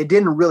 it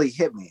didn't really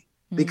hit me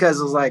because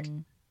it was like,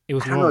 it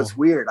was I don't know, it's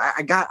weird.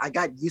 I got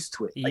used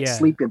to it, like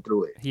sleeping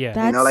through it. Yeah,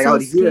 that's like so I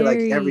would hear it like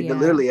scary,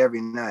 literally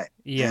every night.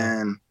 Yeah,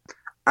 and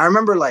I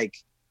remember like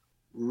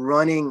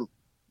running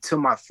to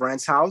my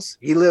friend's house.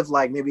 He lived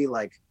like maybe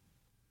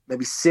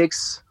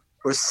 6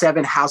 or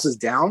 7 houses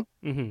down.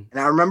 And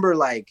I remember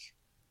like,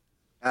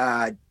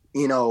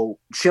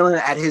 chilling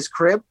at his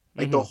crib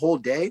like the whole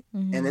day.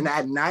 And then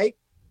at night,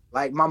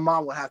 like my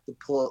mom would have to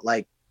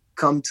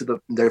come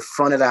to the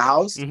front of the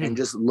house and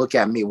just look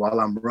at me while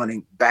I'm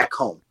running back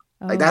home.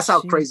 Like that's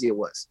how crazy it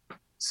was.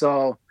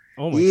 So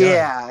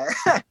God.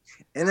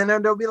 And then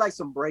there'll be like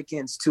some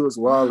break-ins too as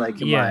well.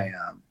 Like in my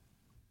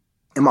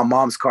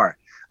mom's car,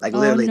 like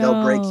literally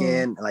they'll break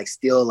in and like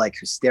steal like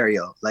her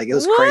stereo. Like it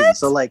was crazy.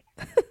 So like,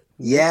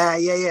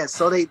 yeah.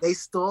 So they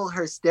stole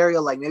her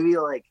stereo like maybe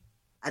like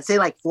I'd say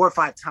like 4 or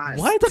 5 times.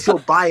 What? She'll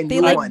buy a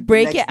new one. They one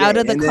break it out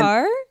of the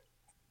car?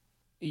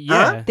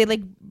 Yeah. They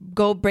like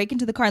go break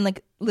into the car and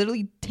like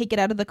literally take it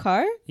out of the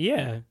car?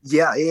 Yeah.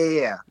 Yeah.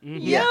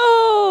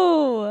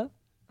 Yo.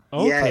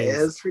 Okay. Yeah,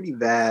 it was pretty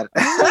bad.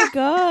 Oh my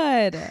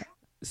God.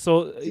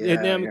 So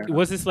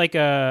was this like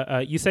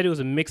you said it was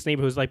a mixed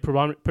neighborhood? It was like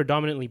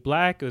predominantly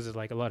black? Was it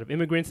like a lot of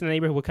immigrants in the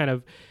neighborhood? What kind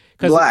of...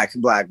 Black,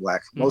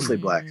 mostly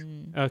black.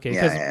 Okay,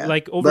 because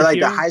like over but like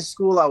here, the high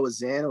school I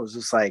was in, it was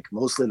just like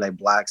mostly like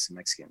blacks and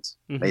Mexicans,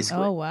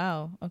 basically. Oh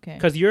wow, okay.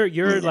 Because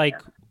your like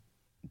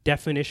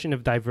definition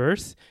of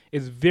diverse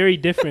is very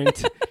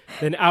different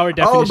than our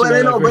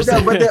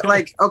definition. But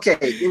like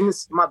okay,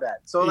 my bad.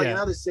 So like in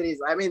other cities,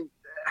 I mean,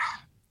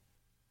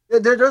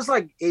 there's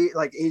like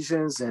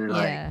Asians and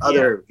like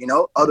other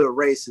other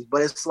races,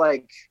 but it's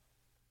like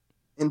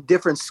in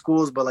different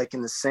schools, but like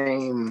in the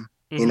same.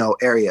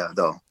 Area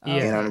though.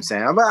 You know what I'm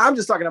saying? But I'm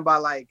just talking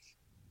about like,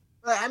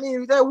 I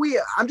mean,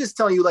 I'm just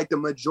telling you like the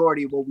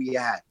majority of what we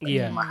had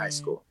in my high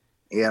school.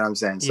 You know what I'm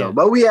saying? So,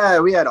 but we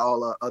had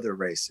all other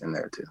race in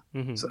there too.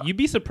 So. You'd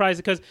be surprised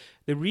because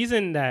the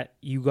reason that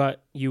you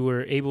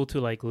were able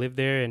to like live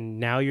there and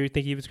now you're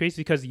thinking it's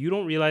crazy because you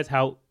don't realize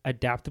how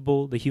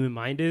adaptable the human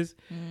mind is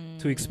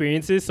to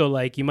experiences. So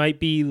like you might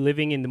be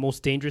living in the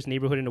most dangerous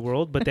neighborhood in the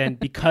world, but then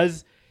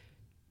because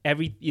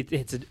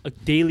it's a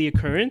daily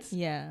occurrence,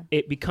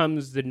 it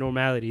becomes the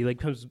normality, like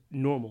becomes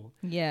normal,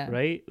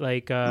 right?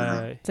 Like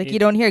it's like you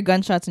don't hear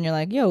gunshots and you're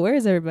like, yo, where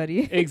is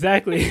everybody?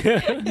 Exactly.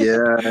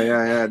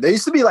 yeah there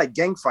used to be like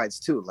gang fights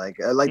too, like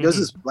there's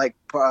this like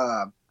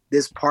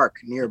this park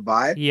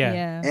nearby,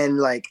 and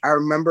like I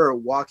remember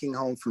walking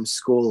home from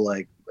school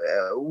like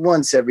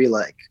once every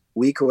like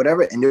week or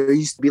whatever, and there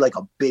used to be like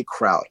a big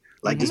crowd,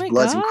 like just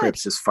Bloods and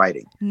Crips just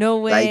fighting. No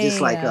way. Like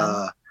just like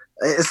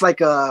it's like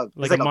a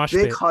big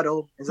pit.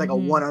 huddle. It's like a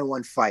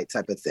one-on-one fight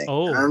type of thing.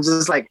 Oh. And I'm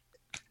just like,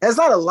 it's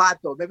not a lot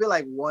though. Maybe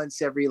like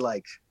once every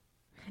like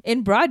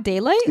in broad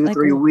daylight,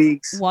 2-3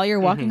 weeks while you're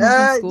walking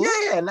from school.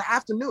 Yeah, in the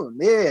afternoon.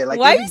 Yeah, like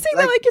why are you saying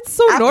that like it's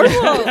so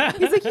normal?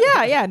 He's like,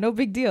 yeah, no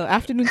big deal.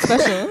 Afternoon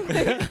special.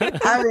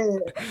 I mean,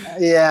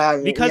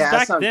 yeah, because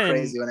back then,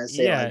 crazy when I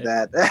say it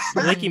like that.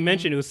 Like you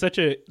mentioned, it was such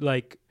a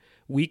like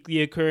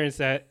weekly occurrence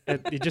that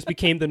it just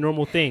became the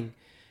normal thing.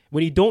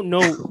 When you don't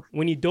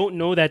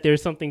know that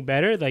there's something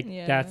better, like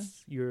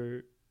that's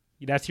your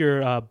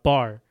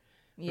bar,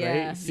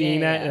 right?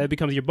 Seeing that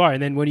becomes your bar,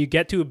 and then when you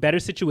get to a better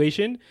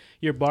situation,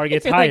 your bar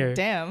gets higher. Like,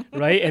 damn,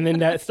 right? And then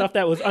that stuff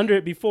that was under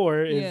it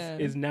before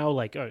is now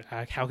like, oh,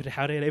 how did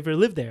I ever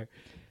live there?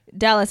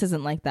 Dallas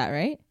isn't like that,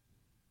 right?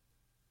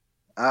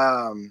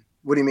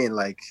 What do you mean?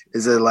 Like,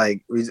 is it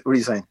like? What are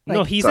you saying?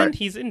 No, he's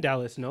in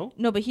Dallas. No,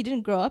 but he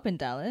didn't grow up in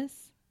Dallas.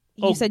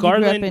 You said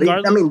Garland.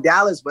 I mean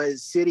Dallas, but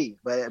it's city,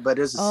 but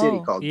there's a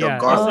city called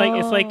Garland.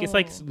 It's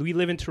like we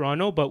live in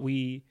Toronto, but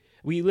we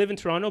live in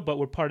Toronto, but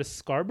we're part of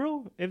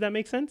Scarborough. If that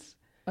makes sense.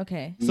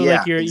 Okay. So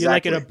like you're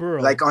like in a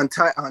borough, like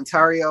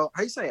Ontario.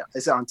 How do you say it?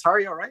 Is it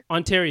Ontario, right?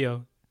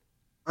 Ontario.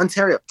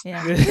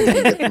 Yeah.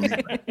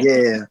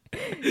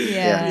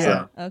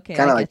 So, okay.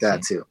 Kind of like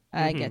that too.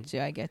 I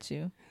get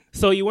you.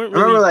 So you weren't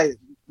really... I remember like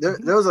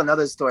there was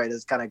another story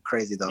that's kind of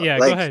crazy though. Yeah,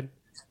 like, go ahead.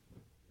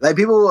 Like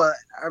people, I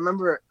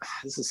remember,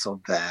 this is so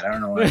bad. I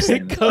don't know what I'm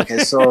saying. Okay,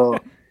 so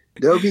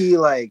there'll be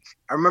like,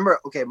 I remember,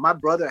 okay, my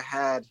brother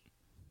had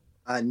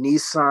a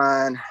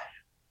Nissan.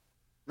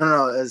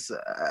 No, it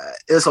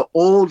was an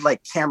old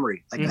like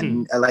Camry,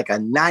 like a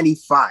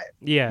 95.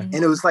 Yeah. And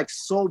it was like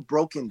so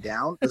broken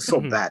down. It was so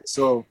bad.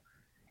 So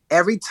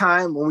every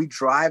time when we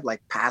drive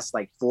like past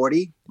like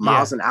 40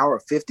 miles an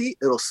hour, 50,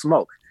 it'll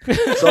smoke.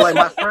 So like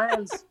my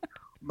friends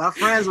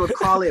would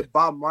call it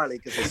Bob Marley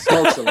because it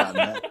smokes a lot,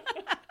 man.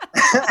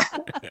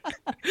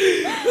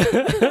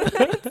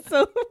 That's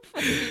so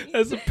funny.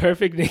 That's a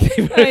perfect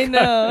nickname. I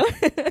know.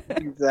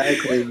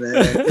 Exactly, man.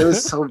 It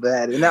was so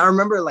bad. And I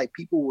remember like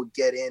people would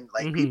get in,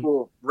 like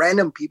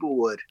random people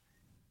would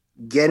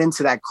get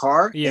into that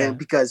car. Yeah. And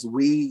because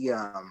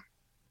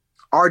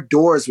our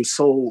doors were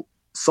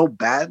so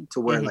bad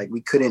to where like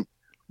we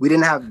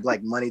didn't have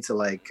like money to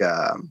like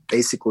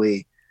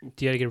basically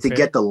to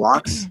get the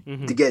locks,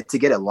 to get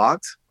it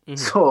locked.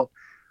 So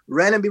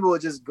random people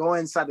would just go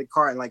inside the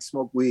car and like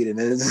smoke weed, and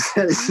it's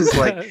just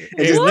like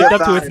it just lived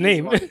up to its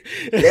name.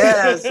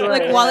 Yeah, so,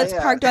 like while it's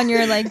parked on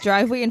your like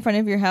driveway in front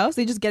of your house,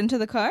 they just get into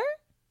the car.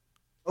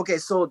 Okay,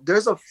 so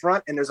there's a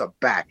front and there's a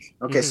back.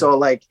 Okay, so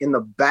like in the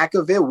back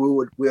of it, we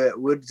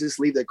would just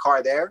leave the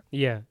car there.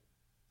 Yeah,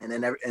 and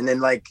then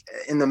like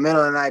in the middle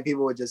of the night,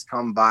 people would just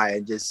come by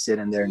and just sit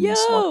in there and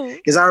just smoke.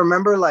 Because I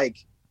remember like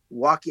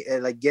walking,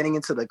 like getting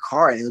into the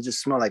car, and it would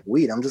just smell like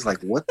weed. I'm just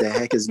like, what the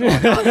heck is going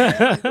on, man?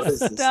 Like, what is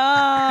this?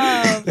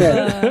 Stop.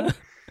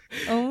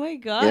 Oh my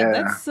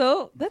god,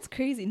 that's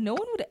crazy. No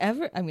one would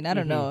ever, I mean, I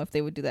don't know if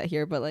they would do that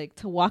here, but like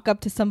to walk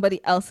up to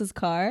somebody else's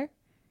car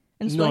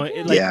and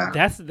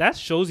just that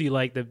shows you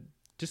like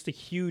just a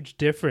huge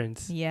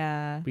difference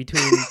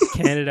between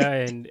Canada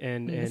and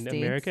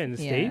America and the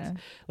States.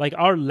 Like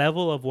our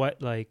level of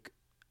what like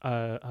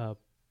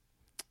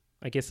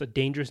I guess a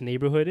dangerous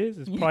neighborhood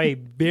is probably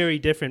very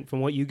different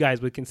from what you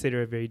guys would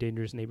consider a very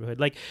dangerous neighborhood.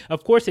 Like,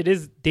 of course, it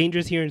is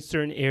dangerous here in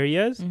certain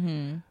areas,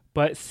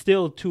 but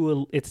still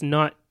it's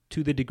not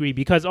to the degree,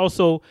 because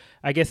also,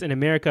 I guess in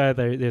America,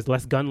 there's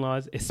less gun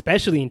laws,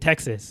 especially in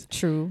Texas.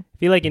 True. I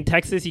feel like in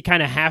Texas, you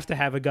kind of have to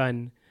have a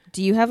gun.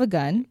 Do you have a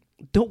gun?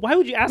 Why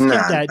would you ask him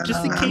that?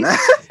 Just in case.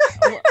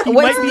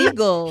 What's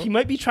legal? He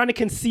might be trying to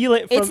conceal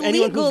it from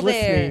anyone who's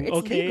listening.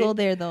 It's legal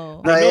there,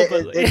 though. No,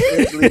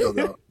 it's legal,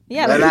 though.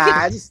 Yeah, but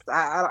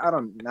I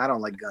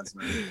don't like guns,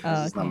 man.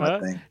 It's not my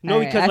thing. No,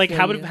 because like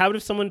how would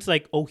if someone's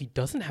like, oh, he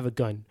doesn't have a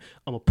gun,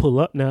 I'm gonna pull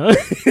up now.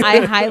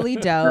 I highly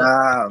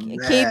doubt.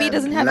 KB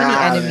doesn't have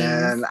any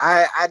enemies. Man.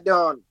 I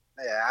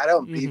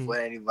don't beef with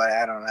anybody.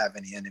 I don't have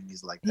any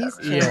enemies like that.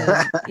 He's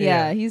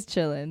chilling. He's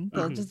chilling.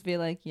 They'll just be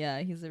like,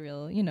 he's a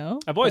real,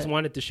 I've always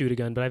wanted to shoot a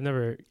gun, but I've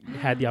never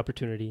had the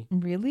opportunity.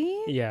 Really?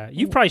 Yeah,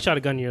 you've probably shot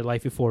a gun in your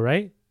life before,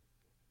 right?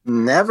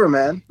 Never,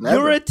 man. Never.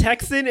 You're a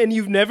Texan and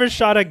you've never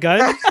shot a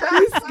gun?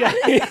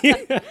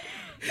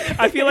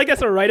 I feel like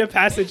that's a rite of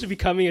passage to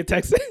becoming a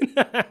Texan.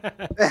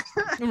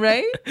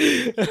 Right?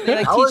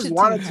 I always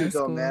wanted to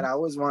go, man. I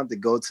always wanted to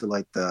go to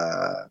like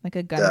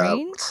a gun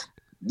range?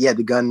 Yeah,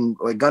 the gun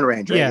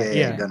range. Right?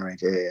 Yeah, gun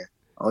range. Yeah.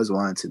 Always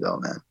wanted to though,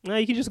 man. No,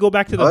 you can just go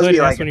back to the hood and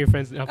ask one of your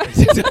friends. No,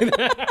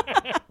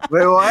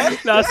 wait,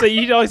 what? No, so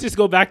you always just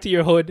go back to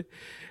your hood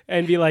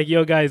and be like,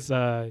 "Yo, guys,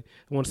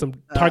 want some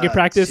target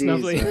practice?" Geez, and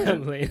I'm playing.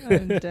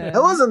 It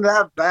wasn't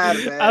that bad,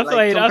 man. I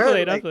played.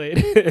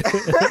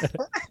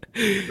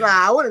 Nah,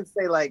 I wouldn't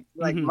say like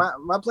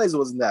my place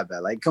wasn't that bad.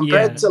 Like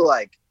compared to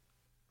like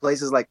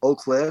places like Oak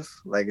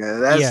Cliff, like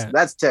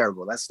that's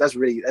terrible. That's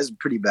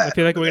pretty bad. I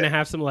feel like we're gonna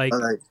have some like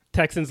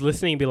Texans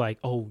listening and be like,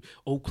 "Oh,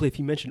 Oak Cliff,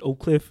 you mentioned Oak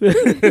Cliff."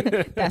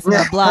 That's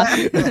my block.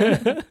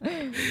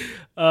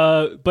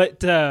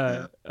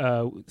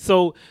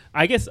 So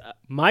I guess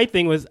my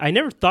thing was I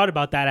never thought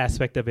about that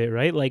aspect of it,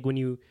 right? Like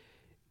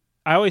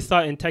I always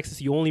thought in Texas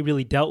you only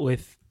really dealt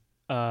with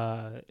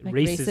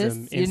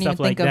racism and stuff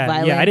like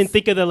that. Yeah, I didn't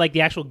think of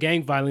the actual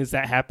gang violence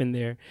that happened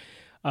there.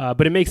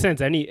 But it makes sense.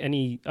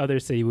 Any other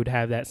city would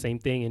have that same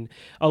thing, and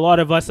a lot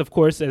of us, of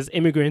course, as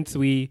immigrants,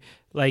 we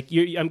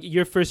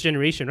you're first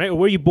generation, right? Or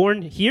were you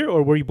born here,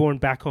 or were you born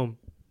back home?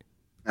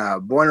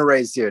 Born and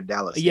raised here in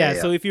Dallas. Yeah.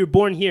 So if you're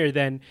born here,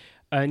 then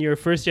and you're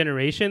first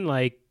generation,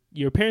 like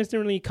your parents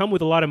didn't really come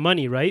with a lot of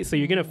money, right? So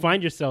you're gonna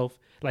find yourself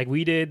like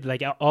we did,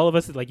 like all of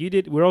us, like you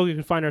did. We're all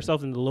gonna find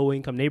ourselves in the low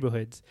income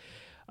neighborhoods.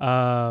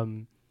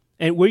 And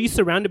were you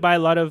surrounded by a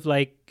lot of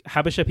like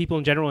Habesha people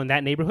in general in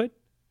that neighborhood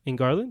in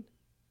Garland?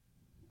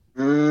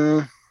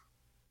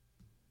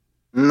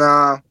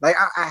 Nah, like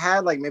I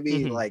had like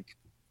maybe like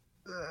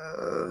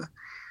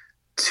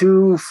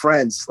 2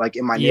 friends like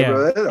in my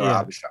neighborhood or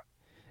Habesha.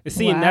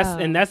 See,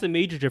 and that's a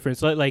major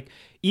difference. Like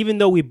even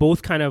though we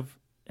both kind of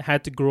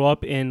had to grow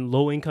up in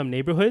low income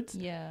neighborhoods,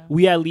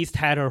 we at least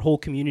had our whole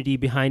community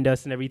behind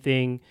us and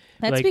everything.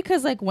 That's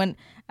because like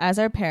as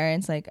our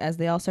parents, like as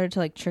they all started to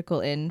like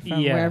trickle in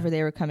from wherever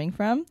they were coming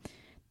from,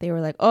 they were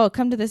like, "Oh,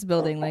 come to this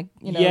building, like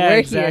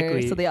we're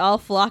here." So they all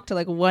flocked to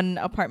like one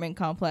apartment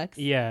complex.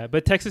 Yeah,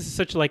 but Texas is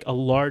such like a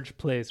large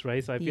place,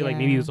 right? So I feel like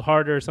maybe it was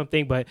harder or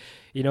something, but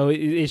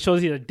it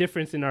shows you the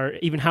difference in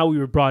even how we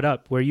were brought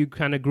up, where you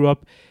kind of grew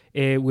up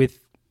with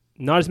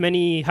not as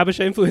many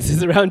Habesha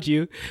influences around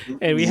you,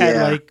 and we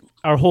had like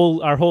our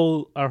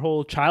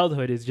whole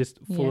childhood is just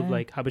full of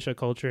like Habesha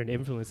culture and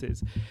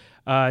influences.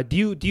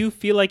 Do you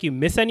feel like you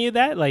miss any of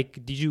that?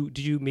 Like, did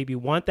you maybe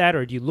want that,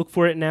 or do you look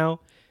for it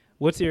now?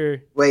 What's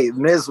your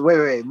miss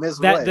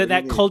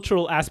that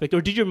cultural aspect,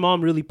 or did your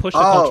mom really push the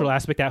cultural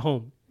aspect at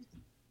home?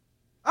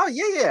 Oh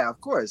yeah,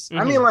 of course.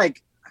 I mean,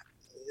 like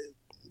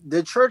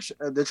the church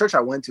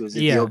I went to is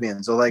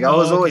Ethiopian, so like I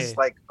was always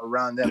like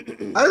around them.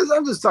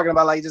 I'm just talking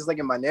about like just like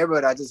in my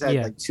neighborhood, I just had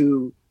like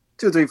two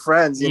or three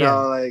friends, you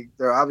know, like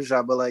they're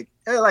Habesha, but like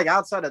like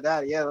outside of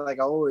that,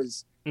 like I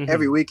always.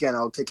 Every weekend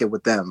I'll kick it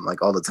with them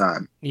like all the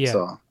time. Yeah.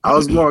 So I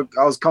was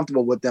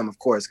comfortable with them, of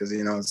course, because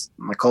it's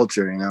my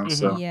culture,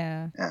 So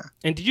yeah.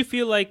 And did you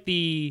feel like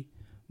the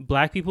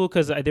black people,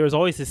 because there was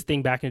always this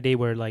thing back in the day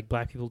where like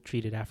black people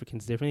treated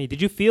Africans differently. Did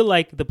you feel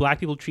like the black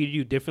people treated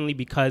you differently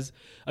because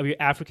of your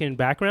African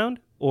background,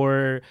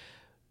 or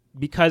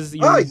because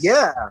you? Oh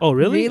yeah. Oh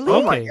really?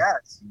 Oh my God.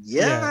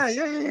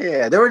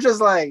 Yeah. They were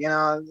just like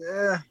you're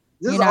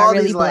not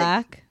really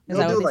black.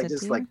 They'll do like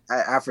just like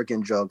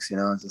African jokes,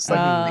 just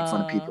like make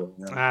fun of people.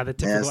 The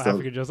typical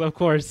African jokes, of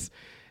course,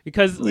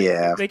 because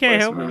they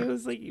can't help it. It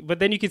was like, but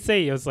then you could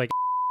say it was like,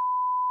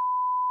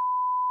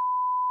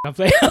 I'm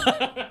playing.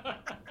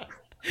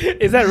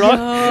 Is that wrong? Should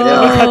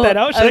I cut that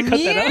out?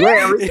 Wait,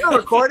 are we still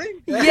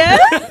recording? Yeah.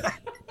 Yo,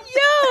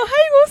 how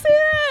you gonna say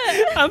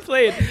that? I'm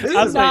playing. You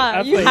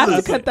have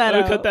to cut that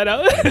out. Cut that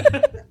out.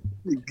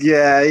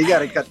 Yeah, you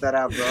gotta cut that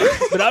out, bro.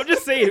 But I'm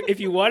just saying, if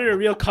you wanted a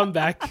real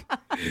comeback,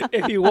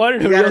 hey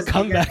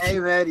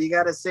man, you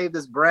gotta save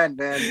this brand,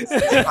 man. This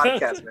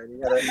podcast,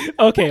 man.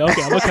 Okay, I'm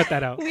gonna cut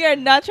that out. We are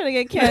not trying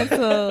to get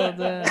canceled.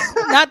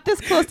 Not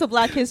this close to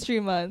Black History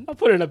Month. I'll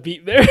put in a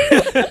beat there.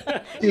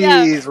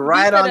 Jeez,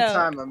 right on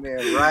time, Amir.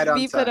 Right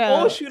on time.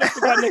 Oh shoot, I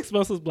forgot next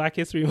month was Black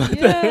History Month.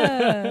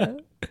 Yeah.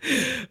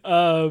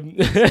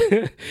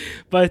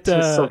 But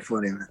it's so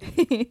funny,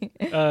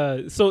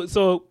 man.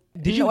 So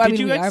did you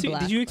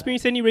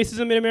experience any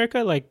racism in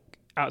America, like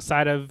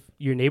outside of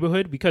your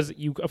neighborhood? Because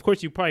you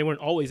probably weren't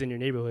always in your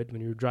neighborhood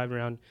when you were driving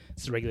around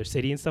this regular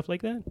city and stuff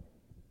like that.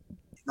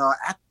 No,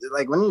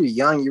 like when you're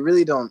young,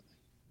 you don't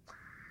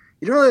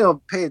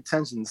pay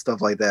attention to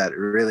stuff like that.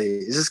 Really,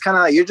 it's just kind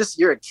of like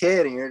you're a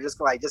kid and you're just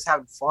like just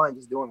having fun,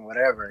 just doing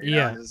whatever. You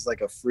know? Just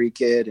like a free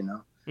kid,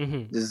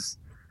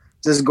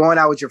 just going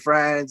out with your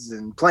friends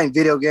and playing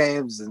video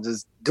games and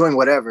just doing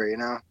whatever,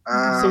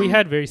 So we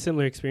had very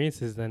similar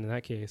experiences then in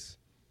that case.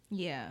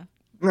 Yeah.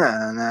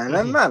 No,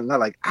 not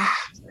like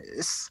it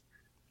was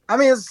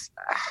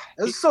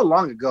so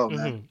long ago,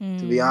 man.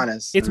 To be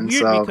honest, it's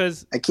weird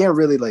because I can't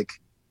really like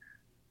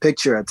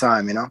picture a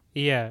time,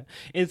 Yeah,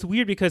 it's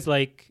weird because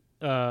like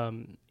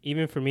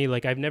even for me,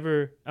 like I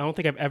don't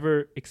think I've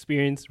ever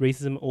experienced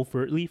racism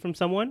overtly from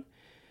someone.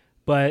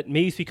 But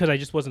maybe it's because I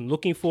just wasn't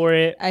looking for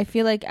it. I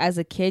feel like as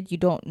a kid, you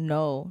don't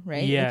know,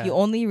 right? Yeah. Like you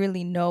only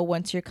really know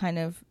once you're kind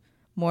of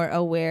more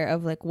aware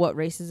of like what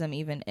racism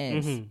even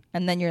is.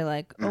 And then you're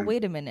like, oh,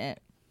 wait a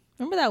minute.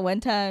 Remember that one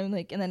time?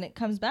 Like, and then it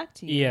comes back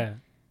to you. Yeah.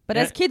 But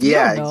as kids, we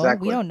don't know.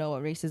 Exactly. We don't know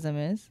what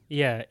racism is.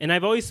 Yeah, and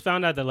I've always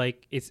found out that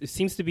like it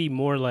seems to be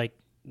more like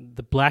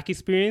the black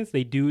experience.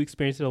 They do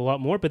experience it a lot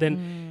more, but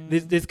then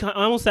there's kind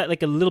of almost that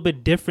like a little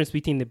bit difference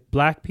between the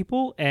black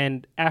people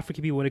and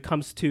African people when it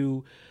comes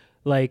to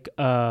like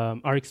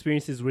our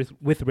experiences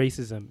with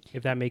racism,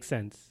 if that makes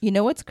sense. You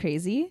know what's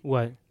crazy?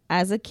 What?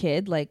 As a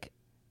kid, like,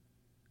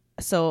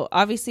 so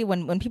obviously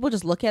when people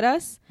just look at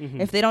us,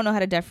 if they don't know how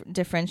to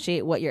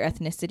differentiate what your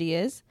ethnicity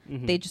is,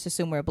 they just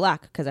assume we're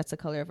black because that's the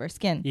color of our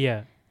skin.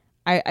 Yeah.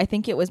 I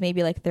think it was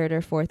maybe like 3rd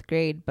or 4th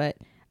grade, but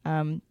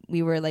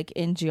we were like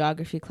in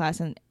geography class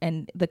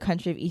and the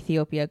country of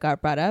Ethiopia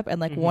got brought up,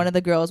 and like one of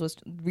the girls was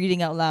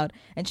reading out loud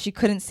and she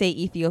couldn't say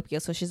Ethiopia,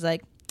 so she's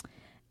like,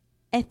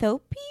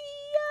 Ethiopia?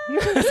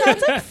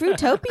 Sounds like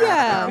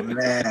Fruitopia. Oh,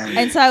 man.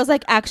 And so I was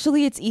like,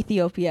 actually it's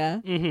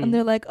Ethiopia. And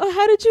they're like, oh,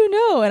 how did you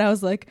know? And I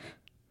was like,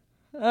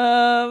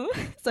 so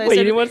wait, you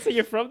didn't want to say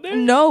you're from there?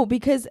 No,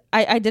 because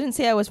I didn't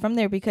say I was from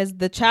there because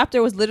the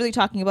chapter was literally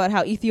talking about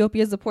how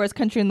Ethiopia is the poorest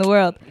country in the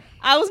world.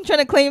 I wasn't trying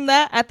to claim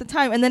that at the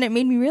time, and then it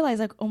made me realize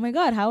like, oh my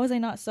god, how was I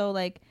not so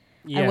like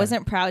I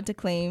wasn't proud to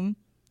claim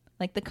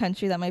like the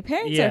country that my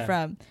parents are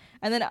from.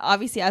 And then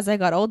obviously as I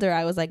got older,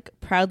 I was like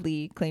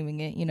proudly claiming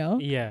it, you know?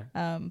 Yeah.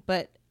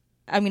 But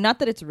I mean, not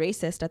that it's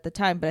racist at the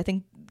time, but I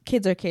think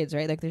kids are kids,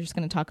 right? Like they're just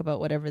going to talk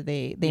about whatever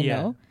they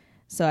know.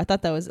 So I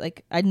thought that was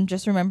like, I'm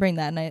just remembering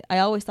that. And I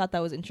always thought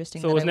that was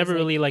interesting. So it was never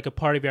really like a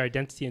part of your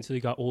identity until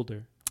you got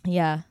older.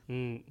 Yeah.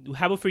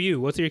 How about for you?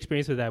 What's your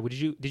experience with that?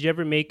 Did you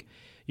ever make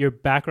your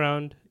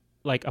background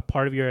like a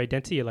part of your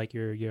identity, or like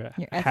your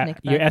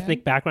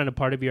ethnic background a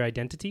part of your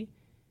identity?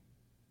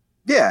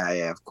 Yeah,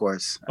 of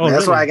course. I mean,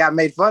 that's why I got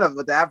made fun of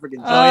with the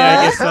African. Oh yeah,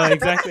 I guess so.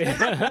 Exactly.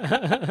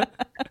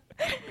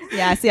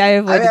 Yeah, see, I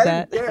avoided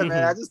that. Yeah,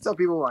 man. I just tell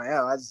people who I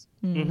am.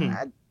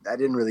 I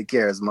didn't really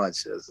care as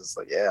much. It was just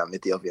like, yeah, I'm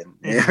Ethiopian.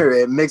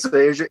 It mixed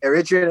with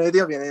Eritrean and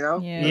Ethiopian, you know?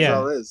 Yeah. That's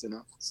all it is, you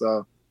know?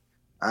 So,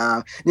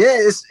 I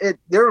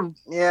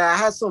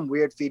had some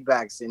weird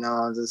feedbacks, you know?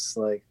 I'm just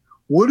like,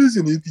 what is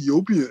an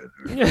Ethiopian?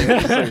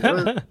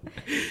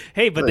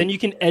 Hey, but then you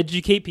can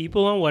educate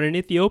people on what an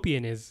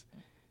Ethiopian is.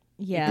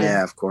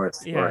 Yeah, of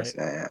course.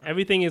 Yeah.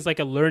 Everything is like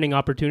a learning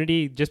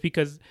opportunity. Just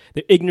because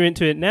they're ignorant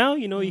to it now,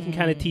 you know, you can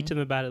kind of teach them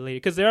about it later.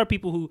 Because there are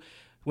people who,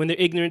 when they're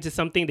ignorant to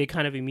something, they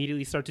kind of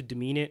immediately start to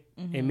demean it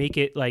and make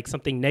it like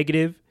something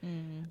negative.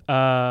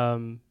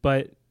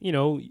 But you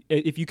know,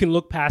 if you can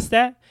look past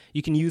that,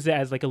 you can use it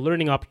as like a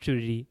learning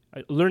opportunity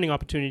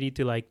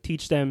to like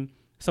teach them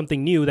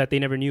something new that they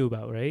never knew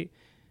about, right?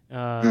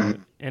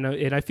 And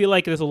I feel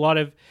like there's a lot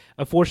of,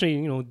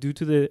 unfortunately, you know, due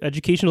to the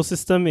educational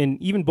system in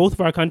even both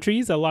of our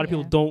countries, a lot of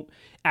people don't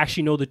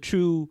actually know the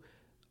true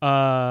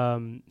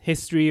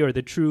history or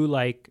the true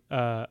like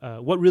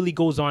what really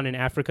goes on in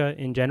Africa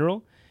in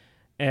general.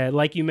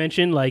 Like you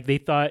mentioned, like they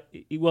thought,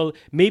 well,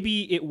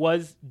 maybe it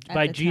was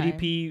by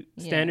GDP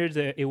standards,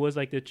 it was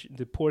like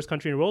the poorest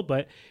country in the world,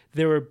 but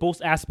there were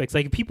both aspects.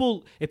 Like if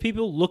people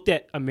looked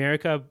at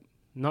America,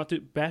 not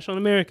to bash on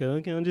America,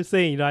 okay, I'm just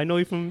saying, you know, I know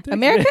you're from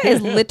America is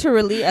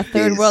literally a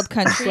third world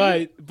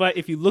country. But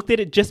if you looked at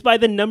it just by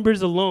the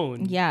numbers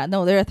alone. Yeah,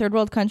 no, they're a third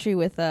world country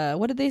with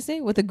what did they say?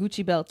 With a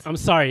Gucci belt. I'm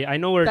sorry, I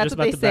know we're just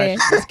about to bash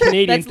this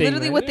Canadian That's thing. That's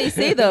literally what they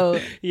say though.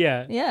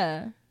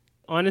 Yeah.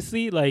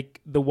 Honestly, like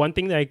the one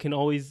thing that I can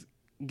always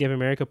give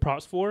America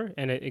props for,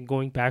 and it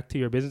going back to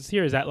your business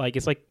here, is that like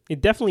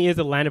it definitely is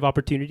a land of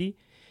opportunity.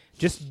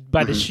 Just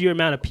by the sheer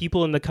amount of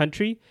people in the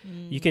country,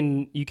 you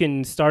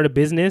can start a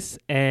business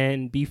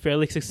and be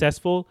fairly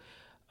successful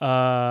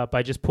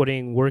by just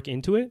putting work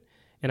into it.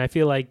 And I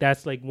feel like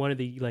that's like one of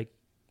the like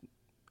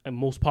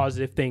most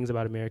positive things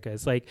about America.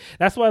 It's like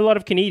that's why a lot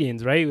of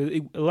Canadians, right?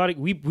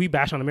 We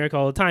bash on America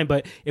all the time,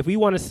 but if we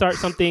want to start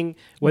something,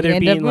 whether it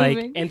be in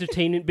like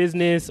entertainment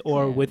business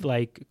or with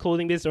like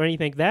clothing business or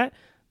anything like that,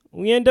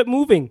 we end up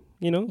moving.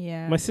 You know,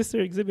 my sister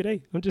Exhibit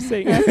A. I'm just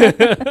saying.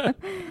 That's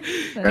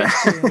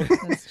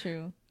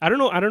true. I don't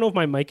know if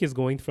my mic is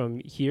going from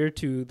here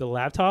to the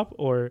laptop,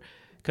 or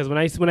because when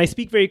I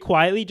speak very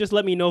quietly, just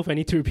let me know if I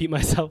need to repeat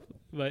myself.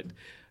 But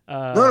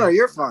no,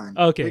 you're fine.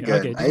 Okay.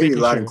 I hear you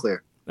loud and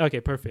clear. Okay,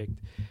 perfect.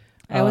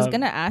 I was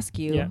gonna ask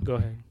you. Yeah, go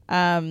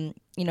ahead.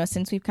 You know,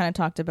 since we've kind of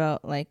talked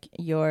about like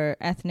your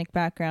ethnic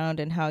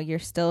background and how you're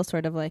still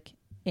sort of like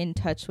in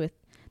touch with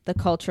the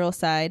cultural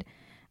side.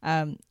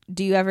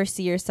 Do you ever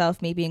see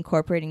yourself maybe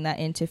incorporating that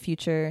into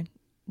future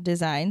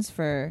designs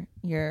for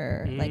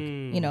your like,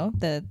 you know,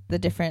 the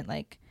different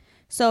like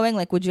sewing?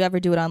 Like, would you ever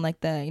do it on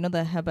like the, you know,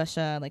 the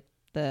habasha, like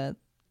the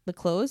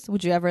clothes?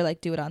 Would you ever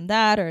like do it on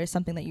that, or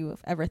something that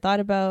you've ever thought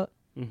about?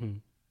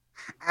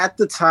 At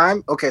the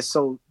time, okay,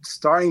 so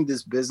starting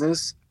this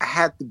business, I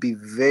had to be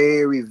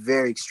very,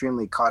 very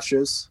extremely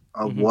cautious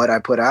of what I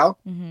put out.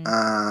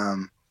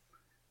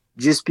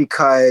 Just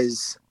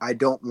because I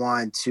don't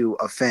want to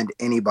offend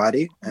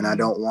anybody, and I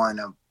don't want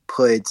to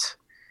hurt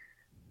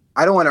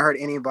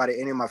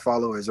anybody, any of my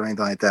followers or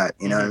anything like that.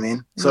 You know what I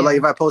mean? So like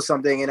if I post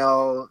something, you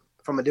know,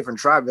 from a different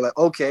tribe, be like,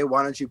 okay,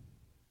 why don't you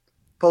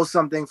post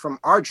something from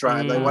our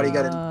tribe? Like, why do you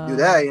got to do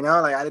that? You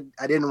know, like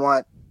I didn't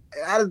want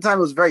at the time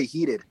it was very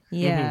heated.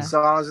 Yeah.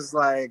 So I was just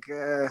like,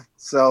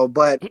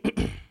 but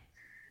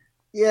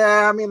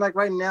yeah, I mean, like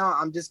right now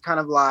I'm just kind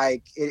of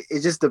like,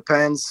 it just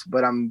depends,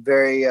 but I'm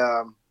very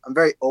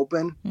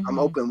open. I'm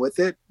open with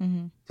it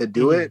to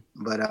do it,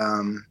 but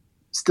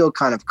still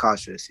kind of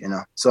cautious, you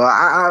know? So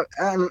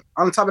and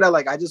on top of that,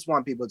 like, I just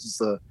want people just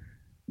to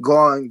go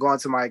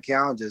onto my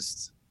account,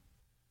 just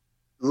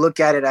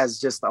look at it as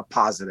just a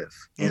positive,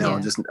 you know,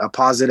 just a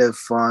positive,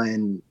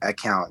 fun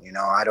account. You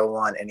know, I don't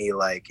want any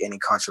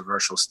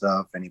controversial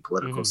stuff, any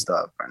political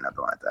stuff or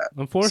nothing like that.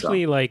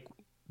 Unfortunately, like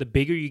the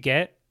bigger you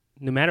get,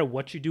 no matter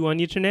what you do on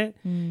the internet,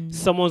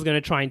 someone's going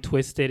to try and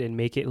twist it and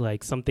make it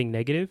like something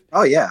negative.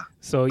 Oh yeah.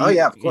 So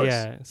of course.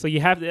 Yeah. So you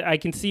have to, I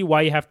can see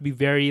why you have to be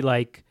very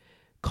like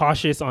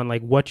cautious on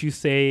like what you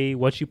say,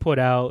 what you put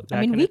out.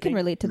 I mean, we can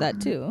relate to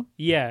that too.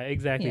 Yeah,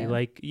 exactly. Yeah.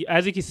 Like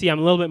as you can see, I'm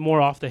a little bit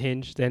more off the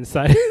hinge than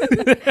side.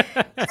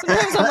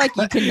 Sometimes I'm like,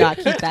 you cannot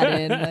keep that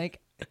in. Like,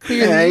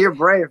 clearly. Yeah, you're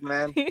brave,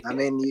 man. I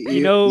mean,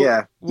 you know,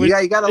 yeah,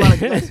 you got a lot of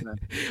guts, man.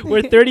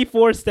 We're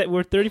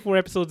 34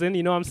 episodes in.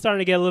 You know, I'm starting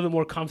to get a little bit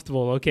more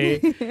comfortable.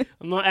 Okay,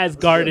 I'm not as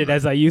guarded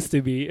as I used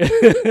to be.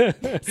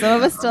 Some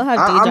of us still have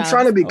day jobs. I'm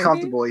trying to be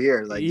comfortable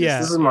here. Like,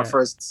 this is my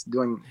first time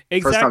doing a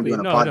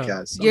podcast.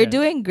 No. So. You're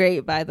doing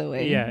great, by the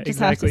way. Yeah, just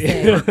exactly.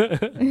 Have to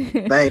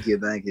say. Thank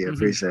you.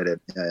 Appreciate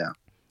it. Yeah.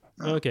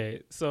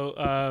 Okay,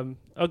 so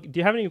do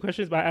you have any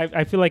questions? But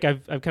I feel like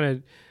I've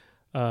kind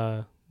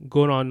of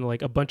going on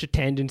like a bunch of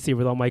tangents here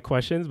with all my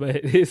questions, but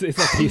it's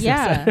up to you.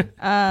 Yeah.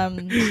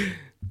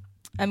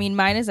 I mean,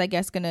 mine is, I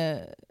guess,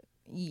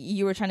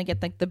 you were trying to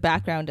get like the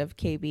background of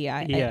KB.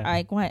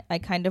 I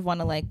kind of want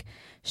to like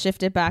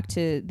shift it back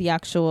to the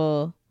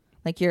actual,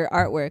 like your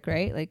artwork,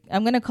 right? Like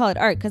I'm going to call it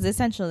art because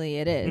essentially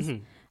it is.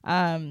 You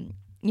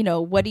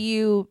know, what do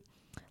you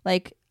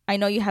like? I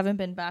know you haven't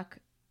been back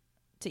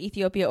to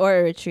Ethiopia or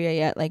Eritrea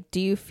yet. Like, do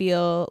you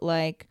feel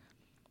like,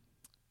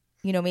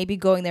 you know, maybe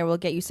going there will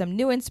get you some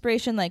new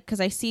inspiration? Like, because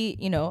I see,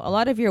 you know, a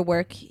lot of your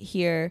work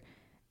here,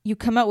 you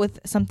come out with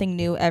something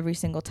new every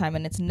single time,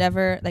 and it's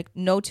never like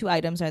no two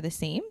items are the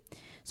same.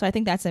 So I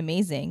think that's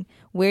amazing.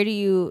 Where do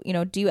you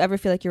ever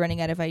feel like you're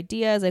running out of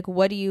ideas? Like,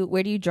 where do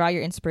you draw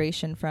your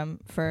inspiration from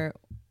for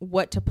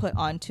what to put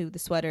onto the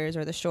sweaters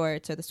or the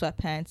shorts or the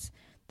sweatpants,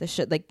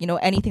 like, you know,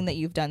 anything that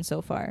you've done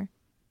so far?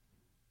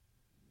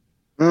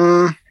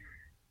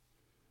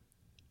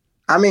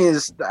 I mean,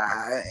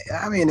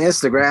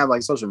 Instagram,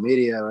 like social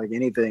media, like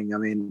anything. I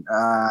mean,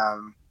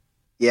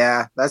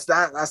 yeah, that's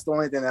the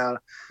only thing that.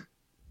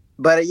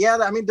 But yeah,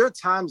 I mean, there are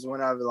times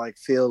when I like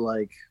feel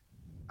like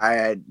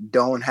I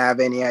don't have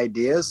any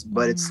ideas,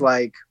 but it's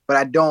like, but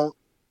I don't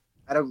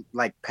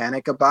like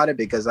panic about it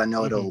because I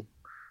know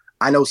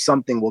I know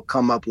something will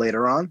come up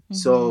later on.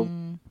 So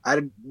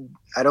I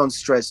don't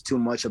stress too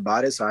much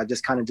about it. So I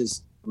just kind of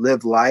just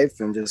live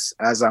life and just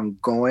as I'm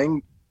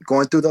going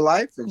through the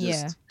life and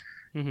just.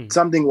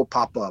 Something will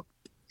pop up.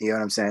 You know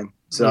what I'm saying?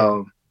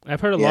 So I've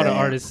heard a lot of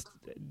artists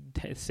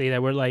say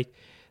that we're like,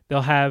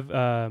 they'll have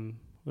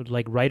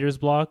like writer's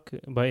block,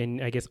 but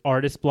in, I guess,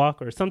 artist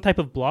block or some type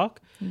of block.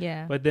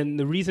 Yeah. But then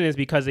the reason is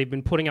because they've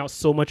been putting out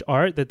so much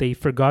art that they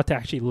forgot to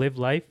actually live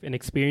life and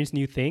experience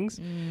new things.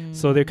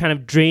 So they're kind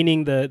of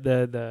draining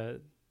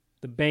the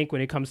bank when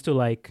it comes to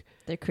like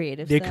their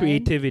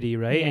creativity,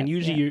 right? Yeah, and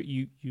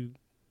usually you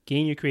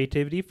gain your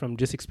creativity from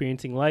just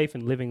experiencing life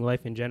and living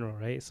life in general,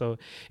 right? So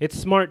it's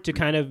smart to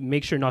kind of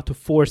make sure not to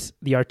force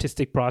the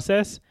artistic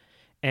process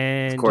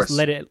and just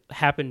let it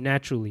happen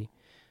naturally,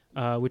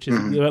 which is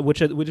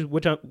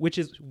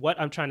what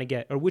I'm trying to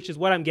get, or which is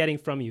what I'm getting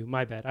from you.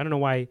 My bad. I don't know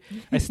why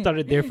I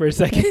started there for a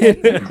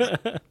second.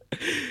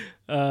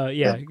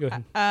 Yeah, go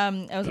ahead.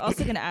 I was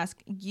also gonna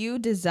ask, you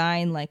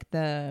design like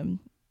the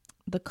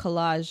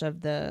collage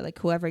of the, like,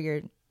 whoever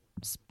you're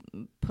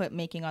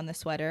making on the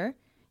sweater.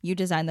 You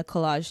design the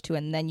collage too,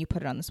 and then you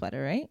put it on the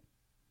sweater, right?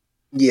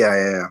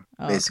 Yeah.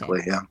 Oh,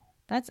 basically, okay. Yeah.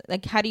 That's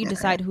like, how do you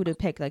decide who to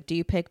pick? Like, do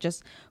you pick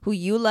just who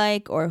you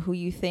like or who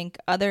you think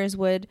others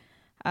would,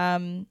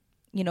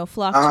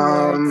 flock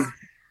towards?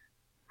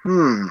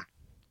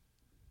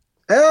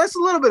 It's a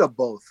little bit of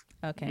both.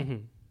 Okay.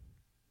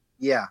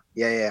 Yeah.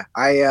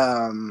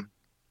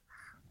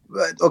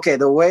 But okay,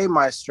 the way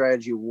my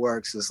strategy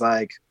works is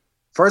like,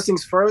 first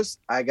things first,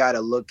 I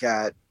gotta look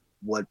at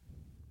what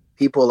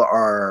people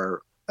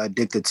are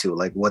addicted to,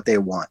 like what they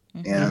want.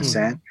 You know what I'm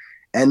saying?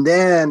 And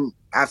then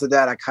after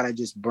that, I kind of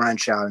just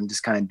branch out and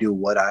just kind of do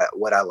what I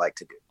like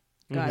to do.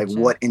 Gotcha. Like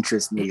what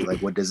interests me, like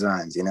what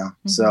designs, you know?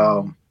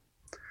 So,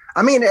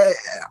 I mean,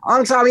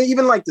 honestly, I mean,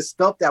 even like the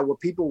stuff that what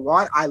people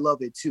want, I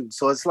love it too.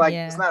 So it's like,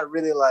 it's not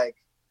really like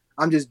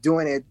I'm just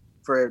doing it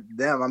for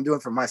them. I'm doing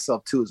it for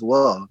myself too as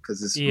well.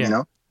 Cause it's, you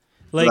know,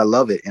 like, I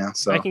love it. You know,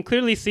 so I can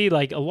clearly see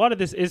like a lot of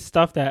this is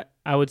stuff that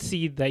I would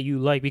see that you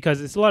like,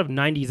 because it's a lot of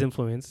 90s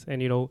influence,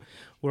 and, you know,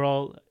 we're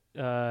all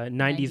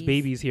 90s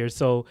babies here.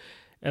 So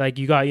like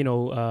you got, you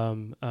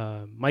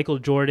know, Michael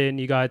Jordan,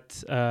 you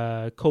got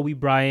Kobe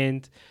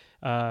Bryant,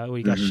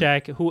 you got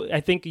Shaq, who I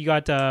think you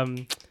got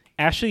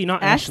Ashley,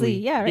 not Ashley. Ashley.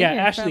 Yeah, right yeah,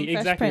 here Ashley. from Fresh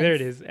Exactly. Prince. There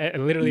it is.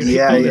 Literally.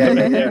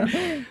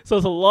 Yeah. So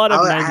it's a lot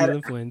of I 90s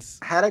influence.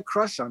 had a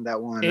crush on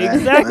that one.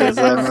 Exactly. That's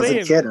what I'm I was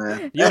saying. a kid,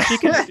 man. Yo,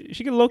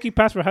 she can low-key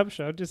pass for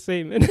Habsha. I'm just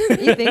saying, man.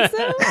 You think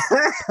so?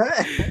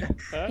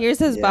 Here's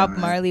his Bob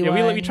man. Marley Yeah,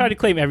 one. we try to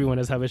claim everyone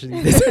as Habsha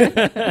these days.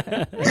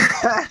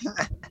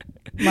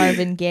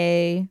 Marvin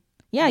Gaye.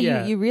 Yeah,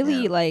 Yeah. you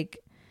really like.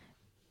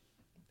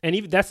 And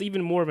even that's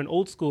even more of an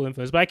old school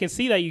influence. But I can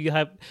see that you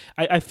have.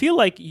 I feel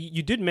like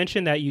you did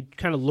mention that you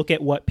kind of look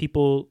at what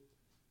people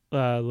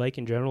like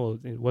in general,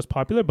 what's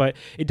popular, but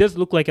it does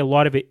look like a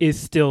lot of it is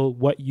still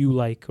what you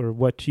like or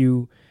what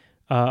you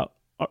are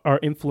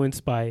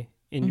influenced by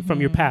from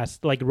your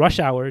past. Like Rush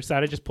Hour.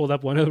 Sada just pulled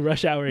up one of the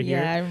Rush Hour here.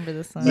 Yeah, I remember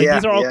this one. Like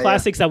these are all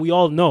classics that we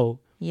all know.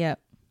 Yep.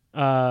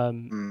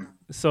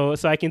 So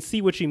I can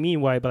see what you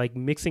mean by like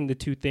mixing the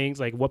two things,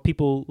 like what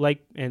people like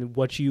and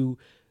what you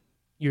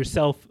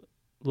yourself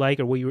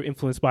like or what you were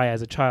influenced by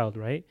as a child,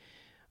 right?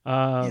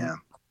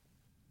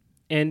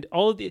 And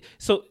all of the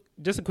so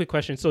just a quick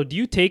question. So do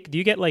you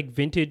get like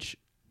vintage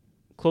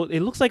clothes? It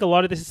looks like a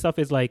lot of this stuff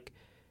is like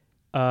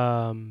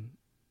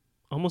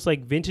almost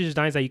like vintage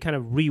designs that you kind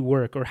of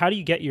rework, or how do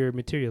you get your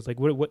materials? Like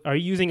what are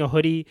you using a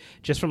hoodie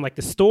just from like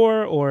the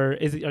store, or are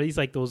these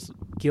like those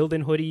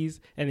Gildan hoodies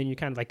and then you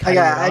kind of like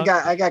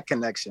I got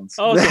connections.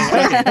 Oh, okay.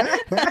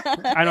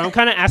 I know I'm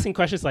kind of asking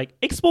questions like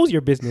expose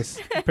your business.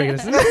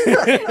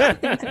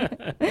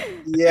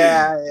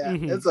 Yeah.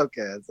 It's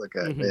okay.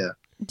 Yeah.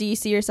 Do you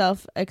see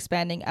yourself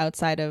expanding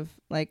outside of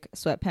like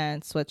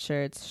sweatpants,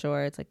 sweatshirts,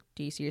 shorts? Like,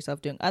 do you see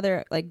yourself doing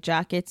other like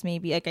jackets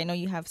maybe? Like, I know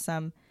you have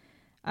some,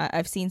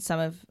 I've seen some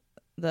of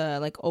the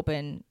like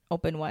open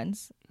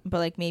ones, but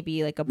like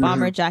maybe like a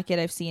bomber jacket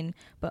I've seen,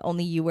 but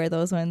only you wear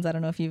those ones. I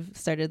don't know if you've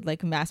started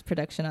like mass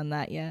production on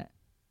that yet.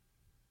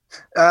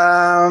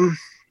 I'm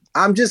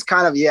just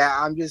kind of,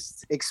 I'm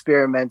just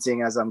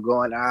experimenting as I'm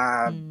going.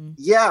 I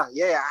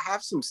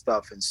have some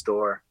stuff in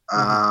store.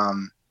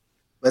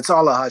 It's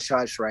all a hush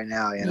hush right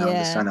now, you know. I'm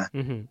just trying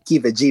to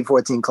keep it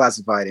G14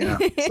 classified, you know.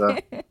 So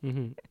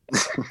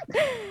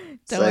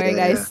don't worry,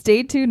 guys.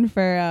 Stay tuned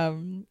for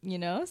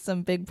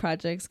some big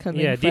projects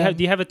coming. Yeah. Do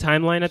you have a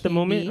timeline at the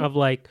moment of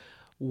like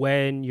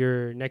when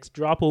your next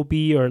drop will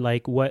be, or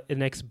like what the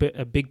next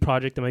a big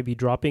project that might be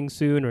dropping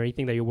soon, or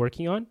anything that you're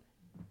working on?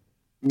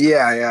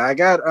 Yeah. I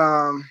got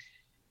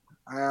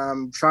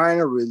I'm trying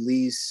to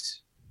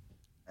release.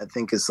 I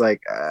think it's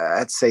like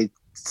I'd say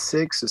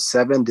 6 or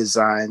 7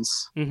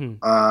 designs.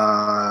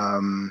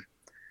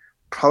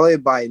 Probably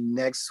by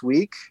next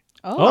week.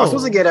 I was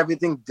supposed to get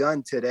everything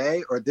done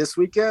today or this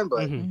weekend,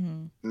 but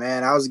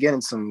man, I was getting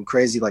some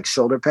crazy like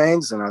shoulder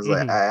pains, and I was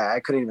like, I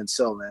couldn't even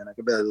sew, man. I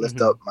could barely lift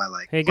up my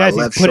hey guys,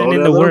 my left he's putting shoulder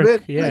in the a little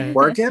work. bit, Yeah, like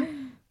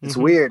working. It's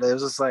weird. It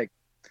was just like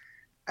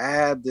I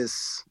had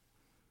this,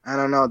 I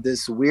don't know,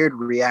 this weird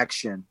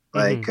reaction.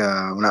 Like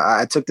when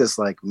I took this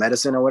like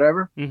medicine or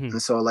whatever,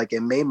 and so like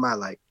it made my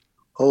like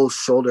whole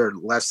shoulder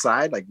left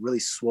side like really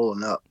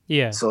swollen up.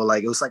 Yeah. So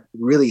like it was like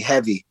really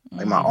heavy,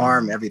 like my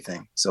arm,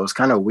 everything. So it's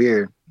kind of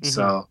weird.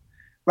 So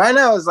right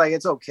now it's like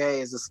it's okay.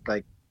 It's just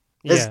like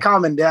it's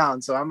calming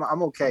down. So I'm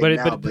okay now. But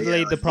it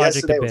delayed the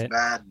project a bit. Was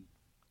bad.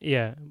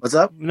 Yeah. What's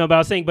up? No, but I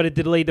was saying, but it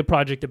delayed the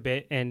project a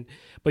bit,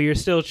 but you're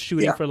still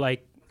shooting for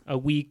like a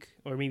week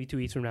or maybe 2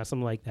 weeks from now,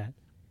 something like that.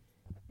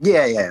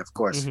 Yeah, of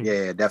course.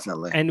 Yeah,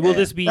 definitely. And will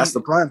this be? That's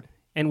the plan.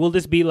 And will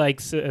this be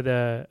like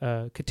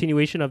the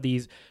continuation of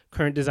these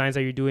current designs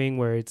that you're doing,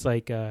 where it's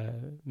like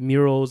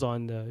murals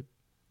on the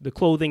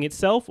clothing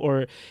itself,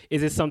 or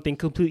is it something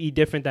completely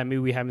different that maybe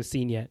we haven't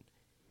seen yet?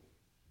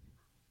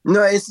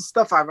 No, it's the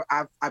stuff I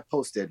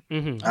posted.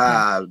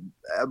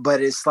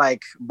 But it's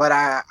like,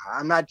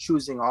 I'm not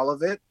choosing all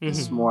of it.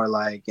 It's more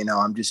like,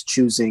 I'm just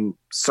choosing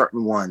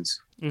certain ones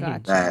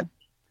that'll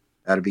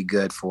be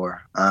good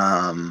for.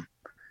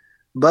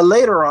 But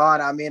later on,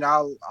 I mean,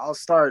 I'll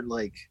start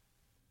like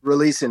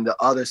releasing the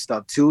other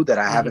stuff too that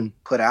I haven't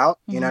put out.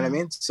 You know what I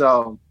mean?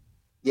 So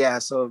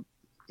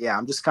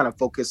I'm just kind of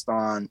focused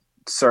on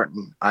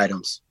certain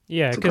items.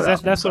 Yeah,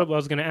 because that's what I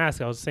was gonna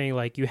ask. I was saying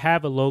like you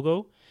have a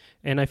logo,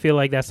 and I feel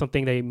like that's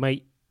something they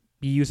might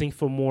be using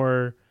for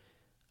more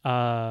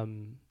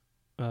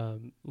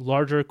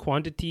larger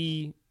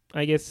quantity,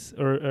 I guess,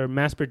 or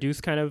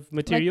mass-produced kind of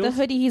materials. Like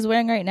the hoodie he's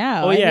wearing right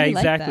now. Oh, yeah,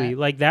 exactly.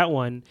 Like that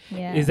one.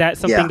 Yeah. Is that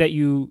something that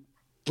you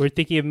were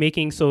thinking of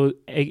making? So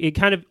it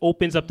kind of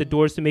opens up the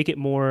doors to make it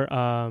more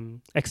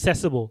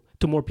accessible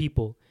to more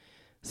people.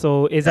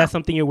 So is that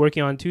something you're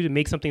working on too, to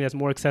make something that's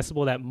more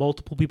accessible that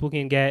multiple people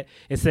can get,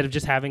 instead of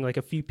just having like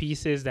a few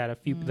pieces that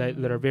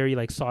that are very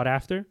like sought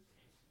after?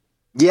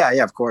 Yeah,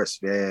 of course.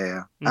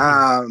 Yeah.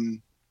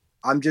 I'm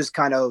just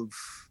kind of,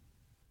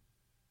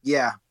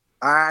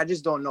 I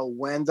just don't know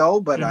when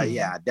though, but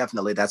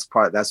definitely that's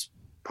part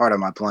of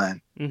my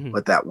plan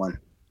with that one.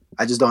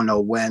 I just don't know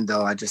when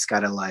though. I just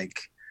gotta like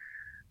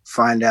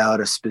find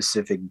out a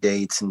specific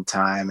dates and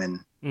time,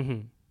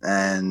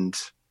 and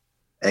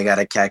I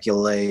gotta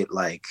calculate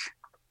like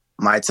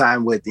my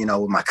time with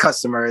with my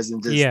customers,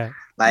 and just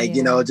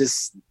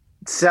just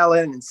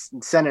selling and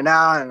sending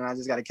out, and I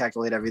just gotta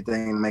calculate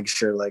everything and make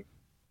sure like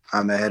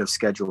I'm ahead of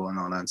schedule and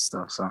all that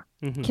stuff. So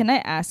Can I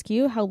ask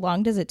you, how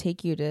long does it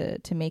take you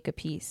to make a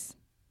piece,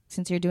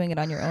 since you're doing it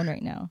on your own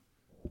right now?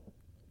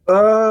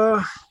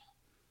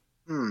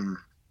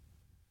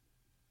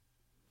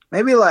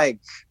 Maybe like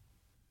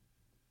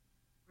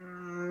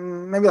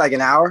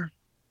an hour.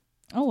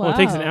 Oh wow. Well, it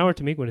takes an hour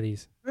to make one of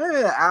these. Maybe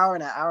an hour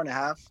and a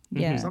half.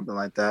 Yeah. Something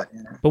like that.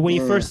 Yeah. But when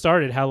you first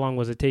started, how long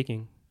was it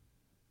taking?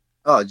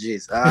 Oh,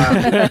 geez.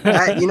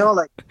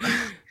 Like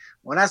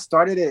when I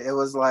started it, it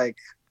was like,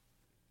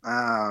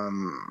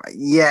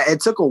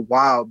 it took a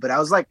while, but I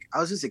was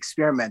just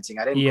experimenting.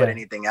 I didn't put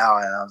anything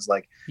out, and I was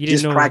like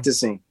just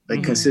practicing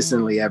like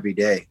consistently every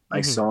day,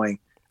 like sewing.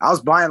 I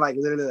was buying like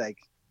literally like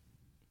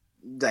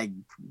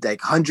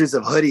hundreds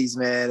of hoodies,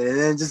 man, and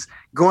then just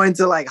going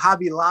to like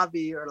Hobby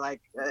Lobby or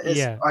like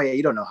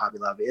you don't know Hobby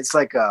Lobby. It's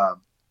like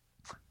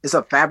it's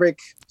a fabric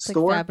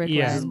store. Fabric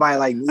just buy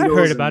like needles. I've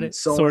heard about it,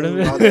 sewing sort of.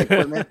 and all the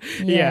equipment.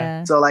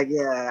 Yeah. So like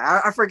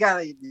I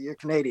forgot you're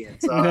Canadian.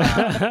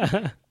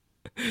 So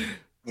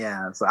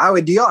yeah.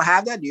 So do y'all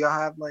have that? Do y'all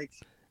have like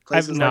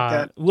places like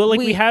that? Well, like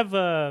we have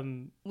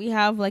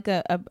like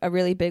a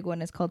really big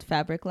one. It's called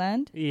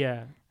Fabricland.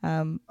 Yeah.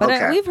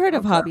 But we've heard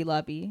of Hobby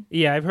Lobby.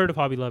 Yeah, I've heard of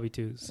Hobby Lobby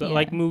too. So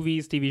like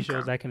movies, TV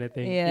shows, that kind of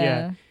thing.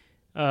 Yeah.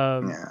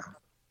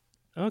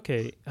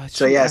 Okay.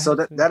 So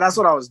that's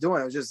what I was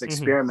doing. I was just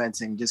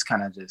experimenting, just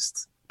kind of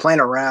just playing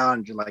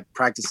around, like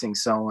practicing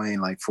sewing,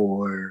 like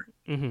for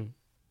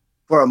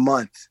a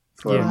month,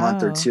 a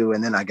month or two,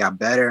 and then I got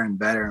better and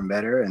better and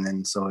better, and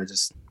then so it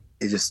just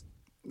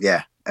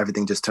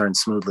everything just turned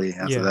smoothly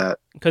after that.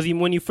 Because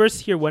when you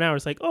first hear 1 hour,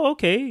 it's like, oh,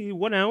 okay,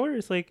 1 hour.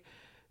 It's like,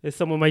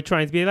 someone might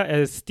try and be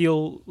like,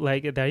 steal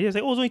like that. It's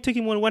like, oh, it's only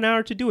taking one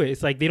hour to do it.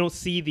 It's like they don't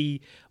see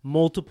the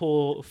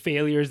multiple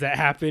failures that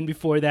happened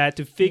before that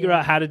to figure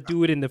out how to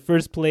do it in the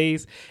first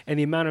place, and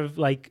the amount of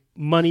like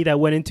money that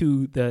went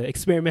into the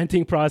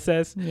experimenting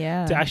process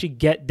to actually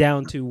get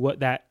down to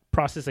what that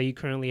process that you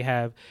currently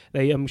have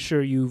that I'm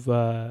sure you've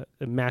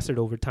mastered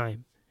over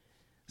time.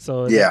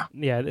 So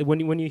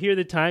when you hear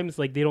the time, it's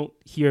like they don't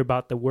hear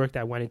about the work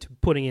that went into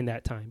putting in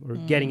that time or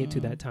getting it to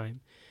that time.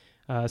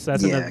 So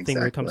that's another thing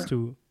when it comes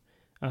to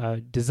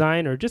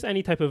design or just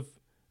any type of,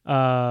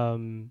 I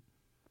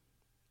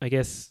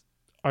guess,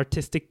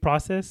 artistic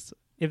process,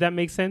 if that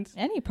makes sense.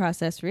 Any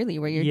process, really,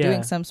 where you're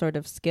doing some sort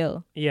of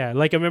skill. Yeah.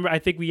 Like, I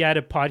think we had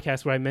a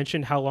podcast where I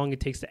mentioned how long it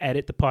takes to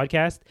edit the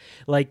podcast.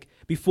 Like,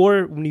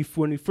 before, when we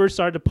first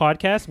started the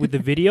podcast with the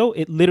video,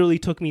 it literally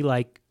took me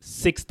like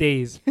 6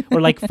 days or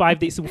like 5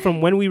 days. So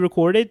from when we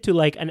recorded to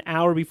like an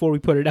hour before we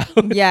put it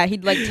out. Yeah.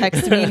 He'd like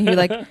text me and he'd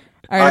like,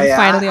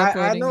 finally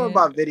uploading I know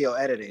about video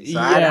editing, so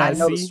I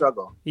know the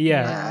struggle.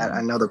 Yeah.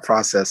 I know the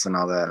process and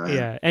all that. Man.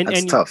 Yeah,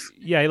 and tough.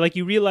 Like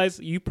you realize,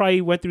 you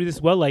probably went through this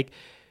as well. Like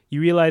you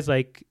realize,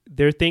 like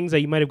there are things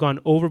that you might have gone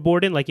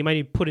overboard in. Like you might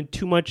have put in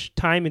too much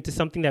time into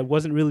something that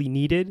wasn't really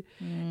needed,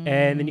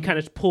 and then you kind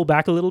of pull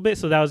back a little bit.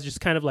 So that was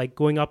just kind of like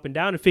going up and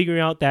down and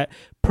figuring out that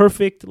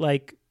perfect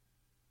like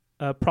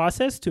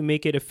process to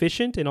make it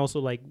efficient and also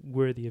like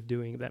worthy of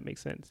doing. If that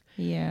makes sense.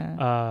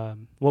 Yeah.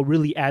 What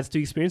really adds to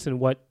experience and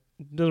what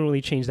doesn't really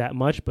change that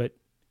much, but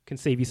can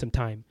save you some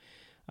time.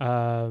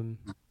 So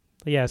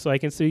I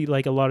can see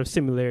like a lot of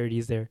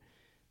similarities there.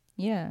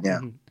 Yeah.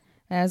 And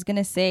I was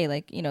gonna say,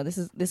 like,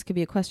 this could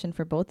be a question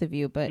for both of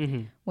you, but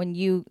when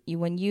you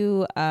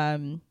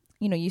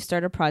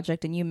start a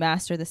project and you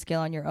master the skill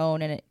on your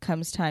own, and it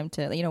comes time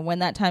to, when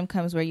that time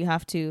comes where you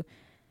have to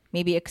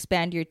maybe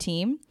expand your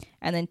team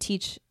and then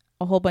teach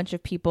a whole bunch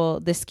of people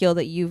the skill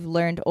that you've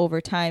learned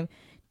over time,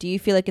 do you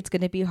feel like it's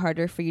going to be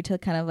harder for you to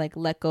kind of like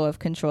let go of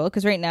control?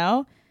 Because right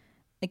now,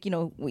 like,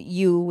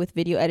 you with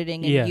video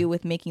editing and you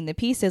with making the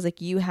pieces, like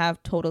you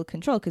have total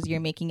control because you're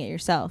making it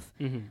yourself.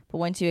 But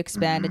once you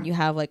expand and you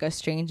have like a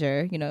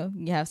stranger,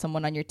 you have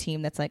someone on your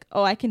team that's like,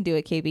 oh, I can do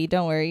it, KB,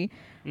 don't worry.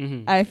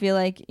 I feel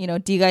like,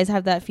 do you guys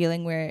have that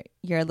feeling where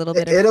you're a little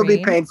bit afraid? It'll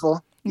be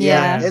painful.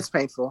 Yeah. It's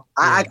painful.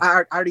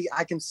 I already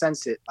can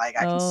sense it. Like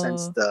I can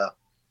sense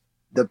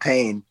the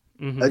pain.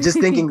 Just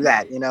thinking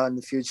that, in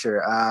the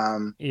future.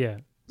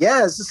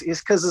 Yeah, it's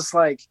because it's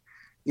like,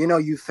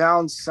 you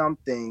found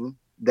something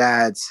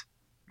that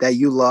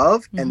you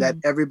love and that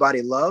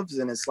everybody loves,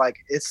 and it's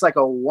like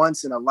a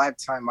once in a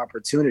lifetime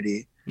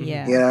opportunity.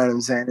 Yeah, you know what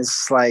I'm saying?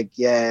 It's like,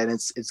 and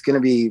it's gonna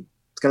be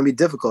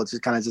difficult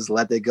to kind of just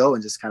let it go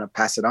and just kind of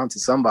pass it on to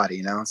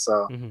somebody,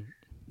 So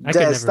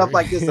stuff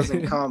like this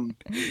doesn't come,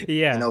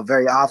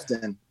 very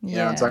often. You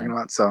know what I'm talking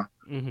about? So,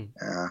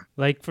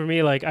 like for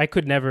me, like I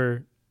could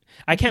never.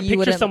 I can't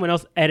picture someone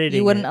else editing.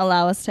 You wouldn't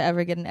allow us to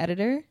ever get an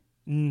editor?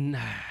 Nah,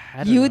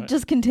 you would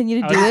just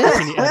continue to do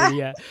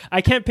it?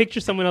 I can't picture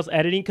someone else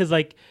editing because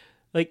like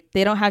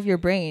they don't have your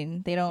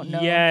brain. They don't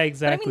know. Yeah,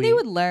 exactly. But I mean, they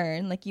would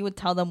learn. Like you would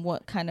tell them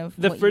what kind of.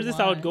 The furthest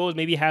I would go is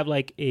maybe have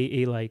like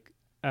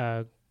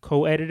a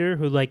co-editor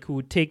who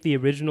would take the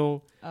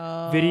original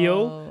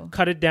video,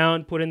 cut it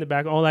down, put it in the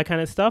back, all that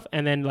kind of stuff,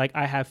 and then like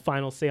I have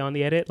final say on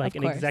the edit, like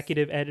an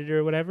executive editor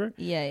or whatever.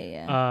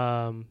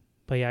 Yeah.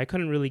 But yeah, I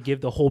couldn't really give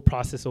the whole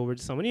process over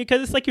to somebody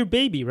because it's like your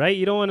baby, right?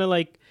 You don't want to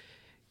like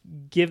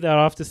give that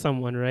off to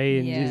someone, right?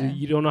 And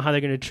you don't know how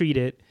they're going to treat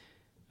it.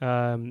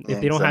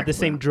 If they don't have the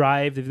same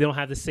drive, if they don't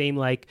have the same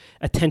like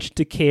attention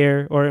to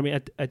care, or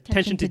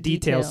attention to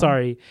detail,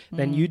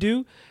 than you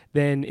do,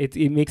 then it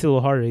makes it a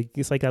little harder.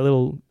 It's like that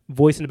little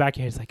voice in the back of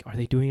your head. It's like, are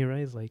they doing it right?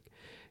 It's like,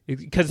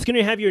 because it's going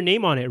to have your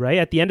name on it, right?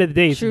 At the end of the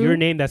day, it's your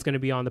name that's going to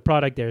be on the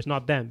product there. It's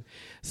not them.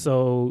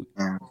 So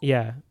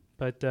yeah,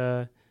 but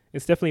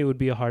it's definitely would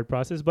be a hard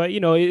process, but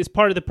it's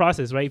part of the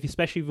process, right?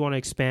 Especially if you want to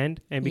expand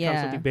and become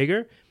something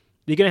bigger,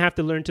 you're going to have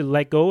to learn to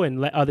let go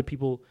and let other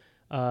people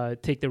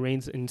take the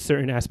reins in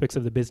certain aspects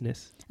of the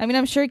business. I mean,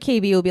 I'm sure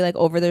KB will be like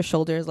over their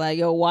shoulders, like,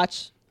 yo,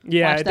 watch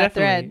that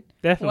thread.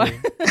 Definitely.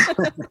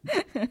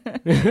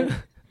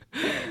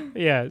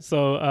 Yeah.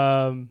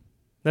 So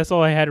that's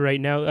all I had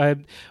right now.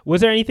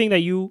 Was there anything that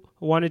you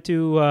wanted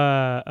to,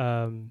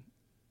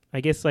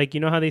 I guess, like,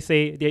 how they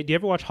say, do you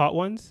ever watch Hot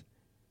Ones?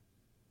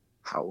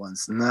 Hot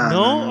Ones? No.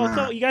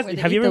 Also, you guys,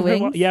 have you ever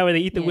heard? Yeah, where they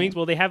eat the wings.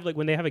 Well, they have like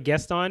when they have a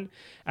guest on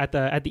at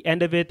the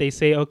end of it, they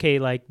say, okay,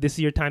 like this is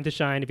your time to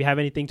shine. If you have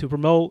anything to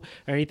promote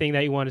or anything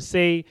that you want to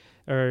say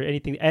or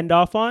anything to end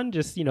off on,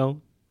 just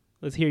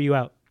let's hear you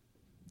out.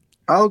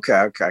 Okay.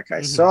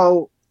 Mm-hmm.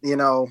 So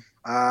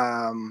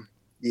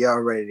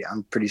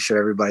I'm pretty sure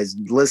everybody's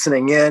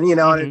listening in. You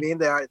know what I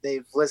mean?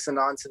 They've listened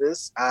on to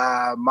this.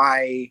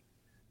 My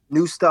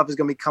new stuff is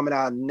gonna be coming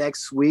out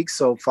next week,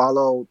 so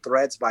follow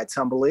Threads by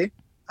Tumbly.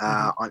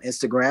 On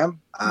Instagram.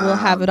 We'll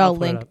have it all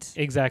linked.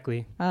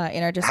 Exactly. In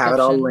our description. Have it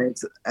all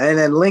linked. And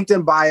then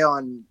LinkedIn bio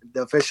on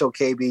the official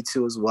KB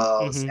too as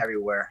well. It's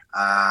everywhere.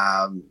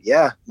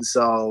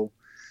 So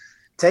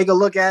take a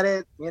look at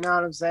it. You know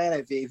what I'm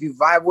saying? If you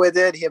vibe with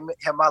it, hit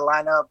my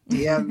lineup,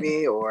 DM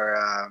me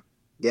or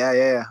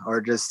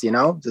or just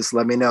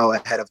let me know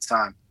ahead of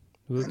time.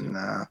 And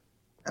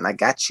I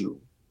got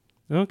you.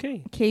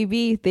 Okay.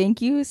 KB,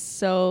 thank you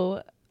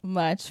so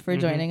much for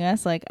joining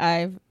us. Like,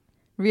 I've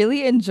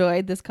really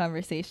enjoyed this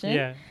conversation.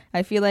 Yeah.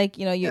 I feel like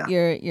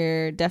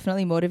you're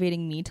definitely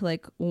motivating me to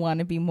like want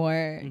to be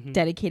more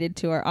dedicated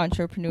to our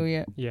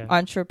entrepreneurial.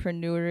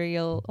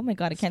 Oh my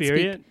god, I can't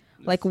speak.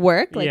 Like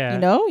work, like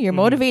you're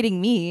motivating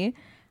me.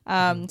 So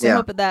I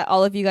hope that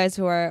all of you guys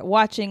who are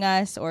watching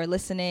us or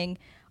listening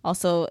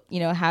also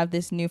have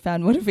this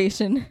newfound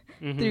motivation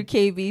through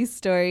KB's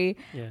story.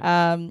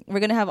 We're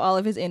gonna have all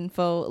of his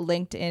info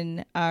linked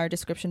in our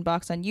description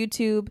box on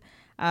YouTube.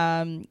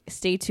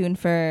 Stay tuned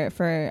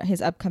for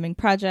his upcoming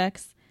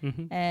projects.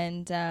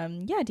 And do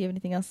you have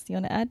anything else you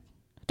want to add?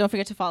 Don't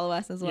forget to follow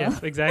us as well.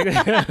 Yes, exactly.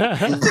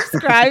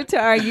 Subscribe to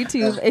our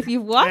YouTube. If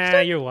you've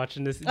watched you're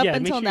watching this up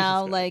until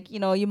now, like,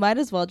 you might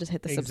as well just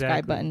hit the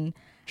subscribe button.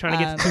 Trying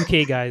to get to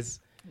 2K, guys.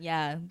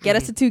 Yeah, get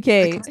us to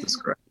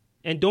 2K.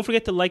 And don't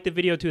forget to like the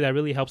video too. That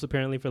really helps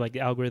apparently for like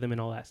the algorithm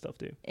and all that stuff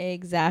too.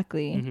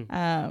 Exactly.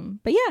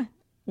 But yeah,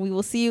 we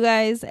will see you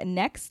guys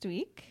next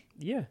week.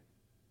 Yeah.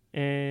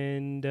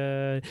 And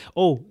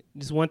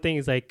just one thing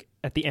is, like,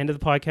 at the end of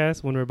the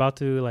podcast when we're about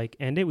to like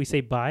end it, we say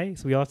bye,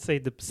 so we all say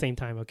it at the same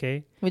time.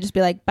 Okay, we just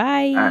be like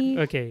bye.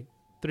 Okay,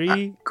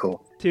 3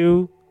 cool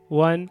 2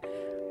 1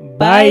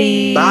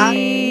 bye.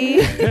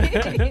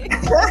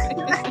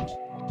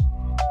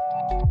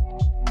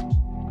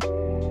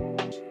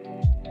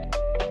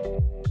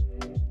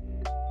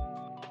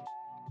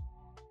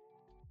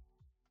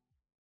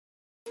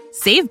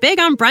 Save big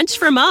on brunch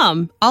for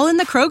mom, all in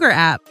the Kroger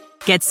app.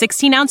 Get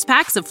 16-ounce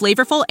packs of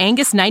flavorful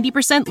Angus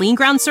 90% lean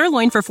ground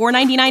sirloin for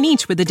 $4.99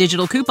 each with a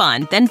digital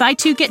coupon. Then buy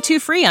 2, get 2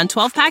 free on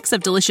 12 packs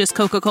of delicious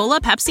Coca-Cola,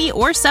 Pepsi,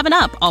 or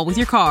 7-Up, all with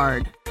your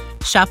card.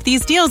 Shop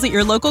these deals at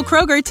your local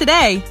Kroger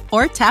today,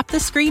 or tap the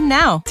screen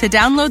now to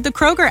download the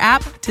Kroger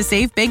app to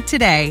save big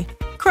today.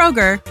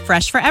 Kroger,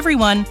 fresh for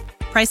everyone.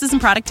 Prices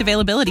and product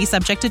availability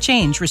subject to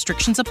change.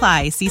 Restrictions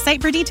apply. See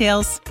site for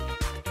details.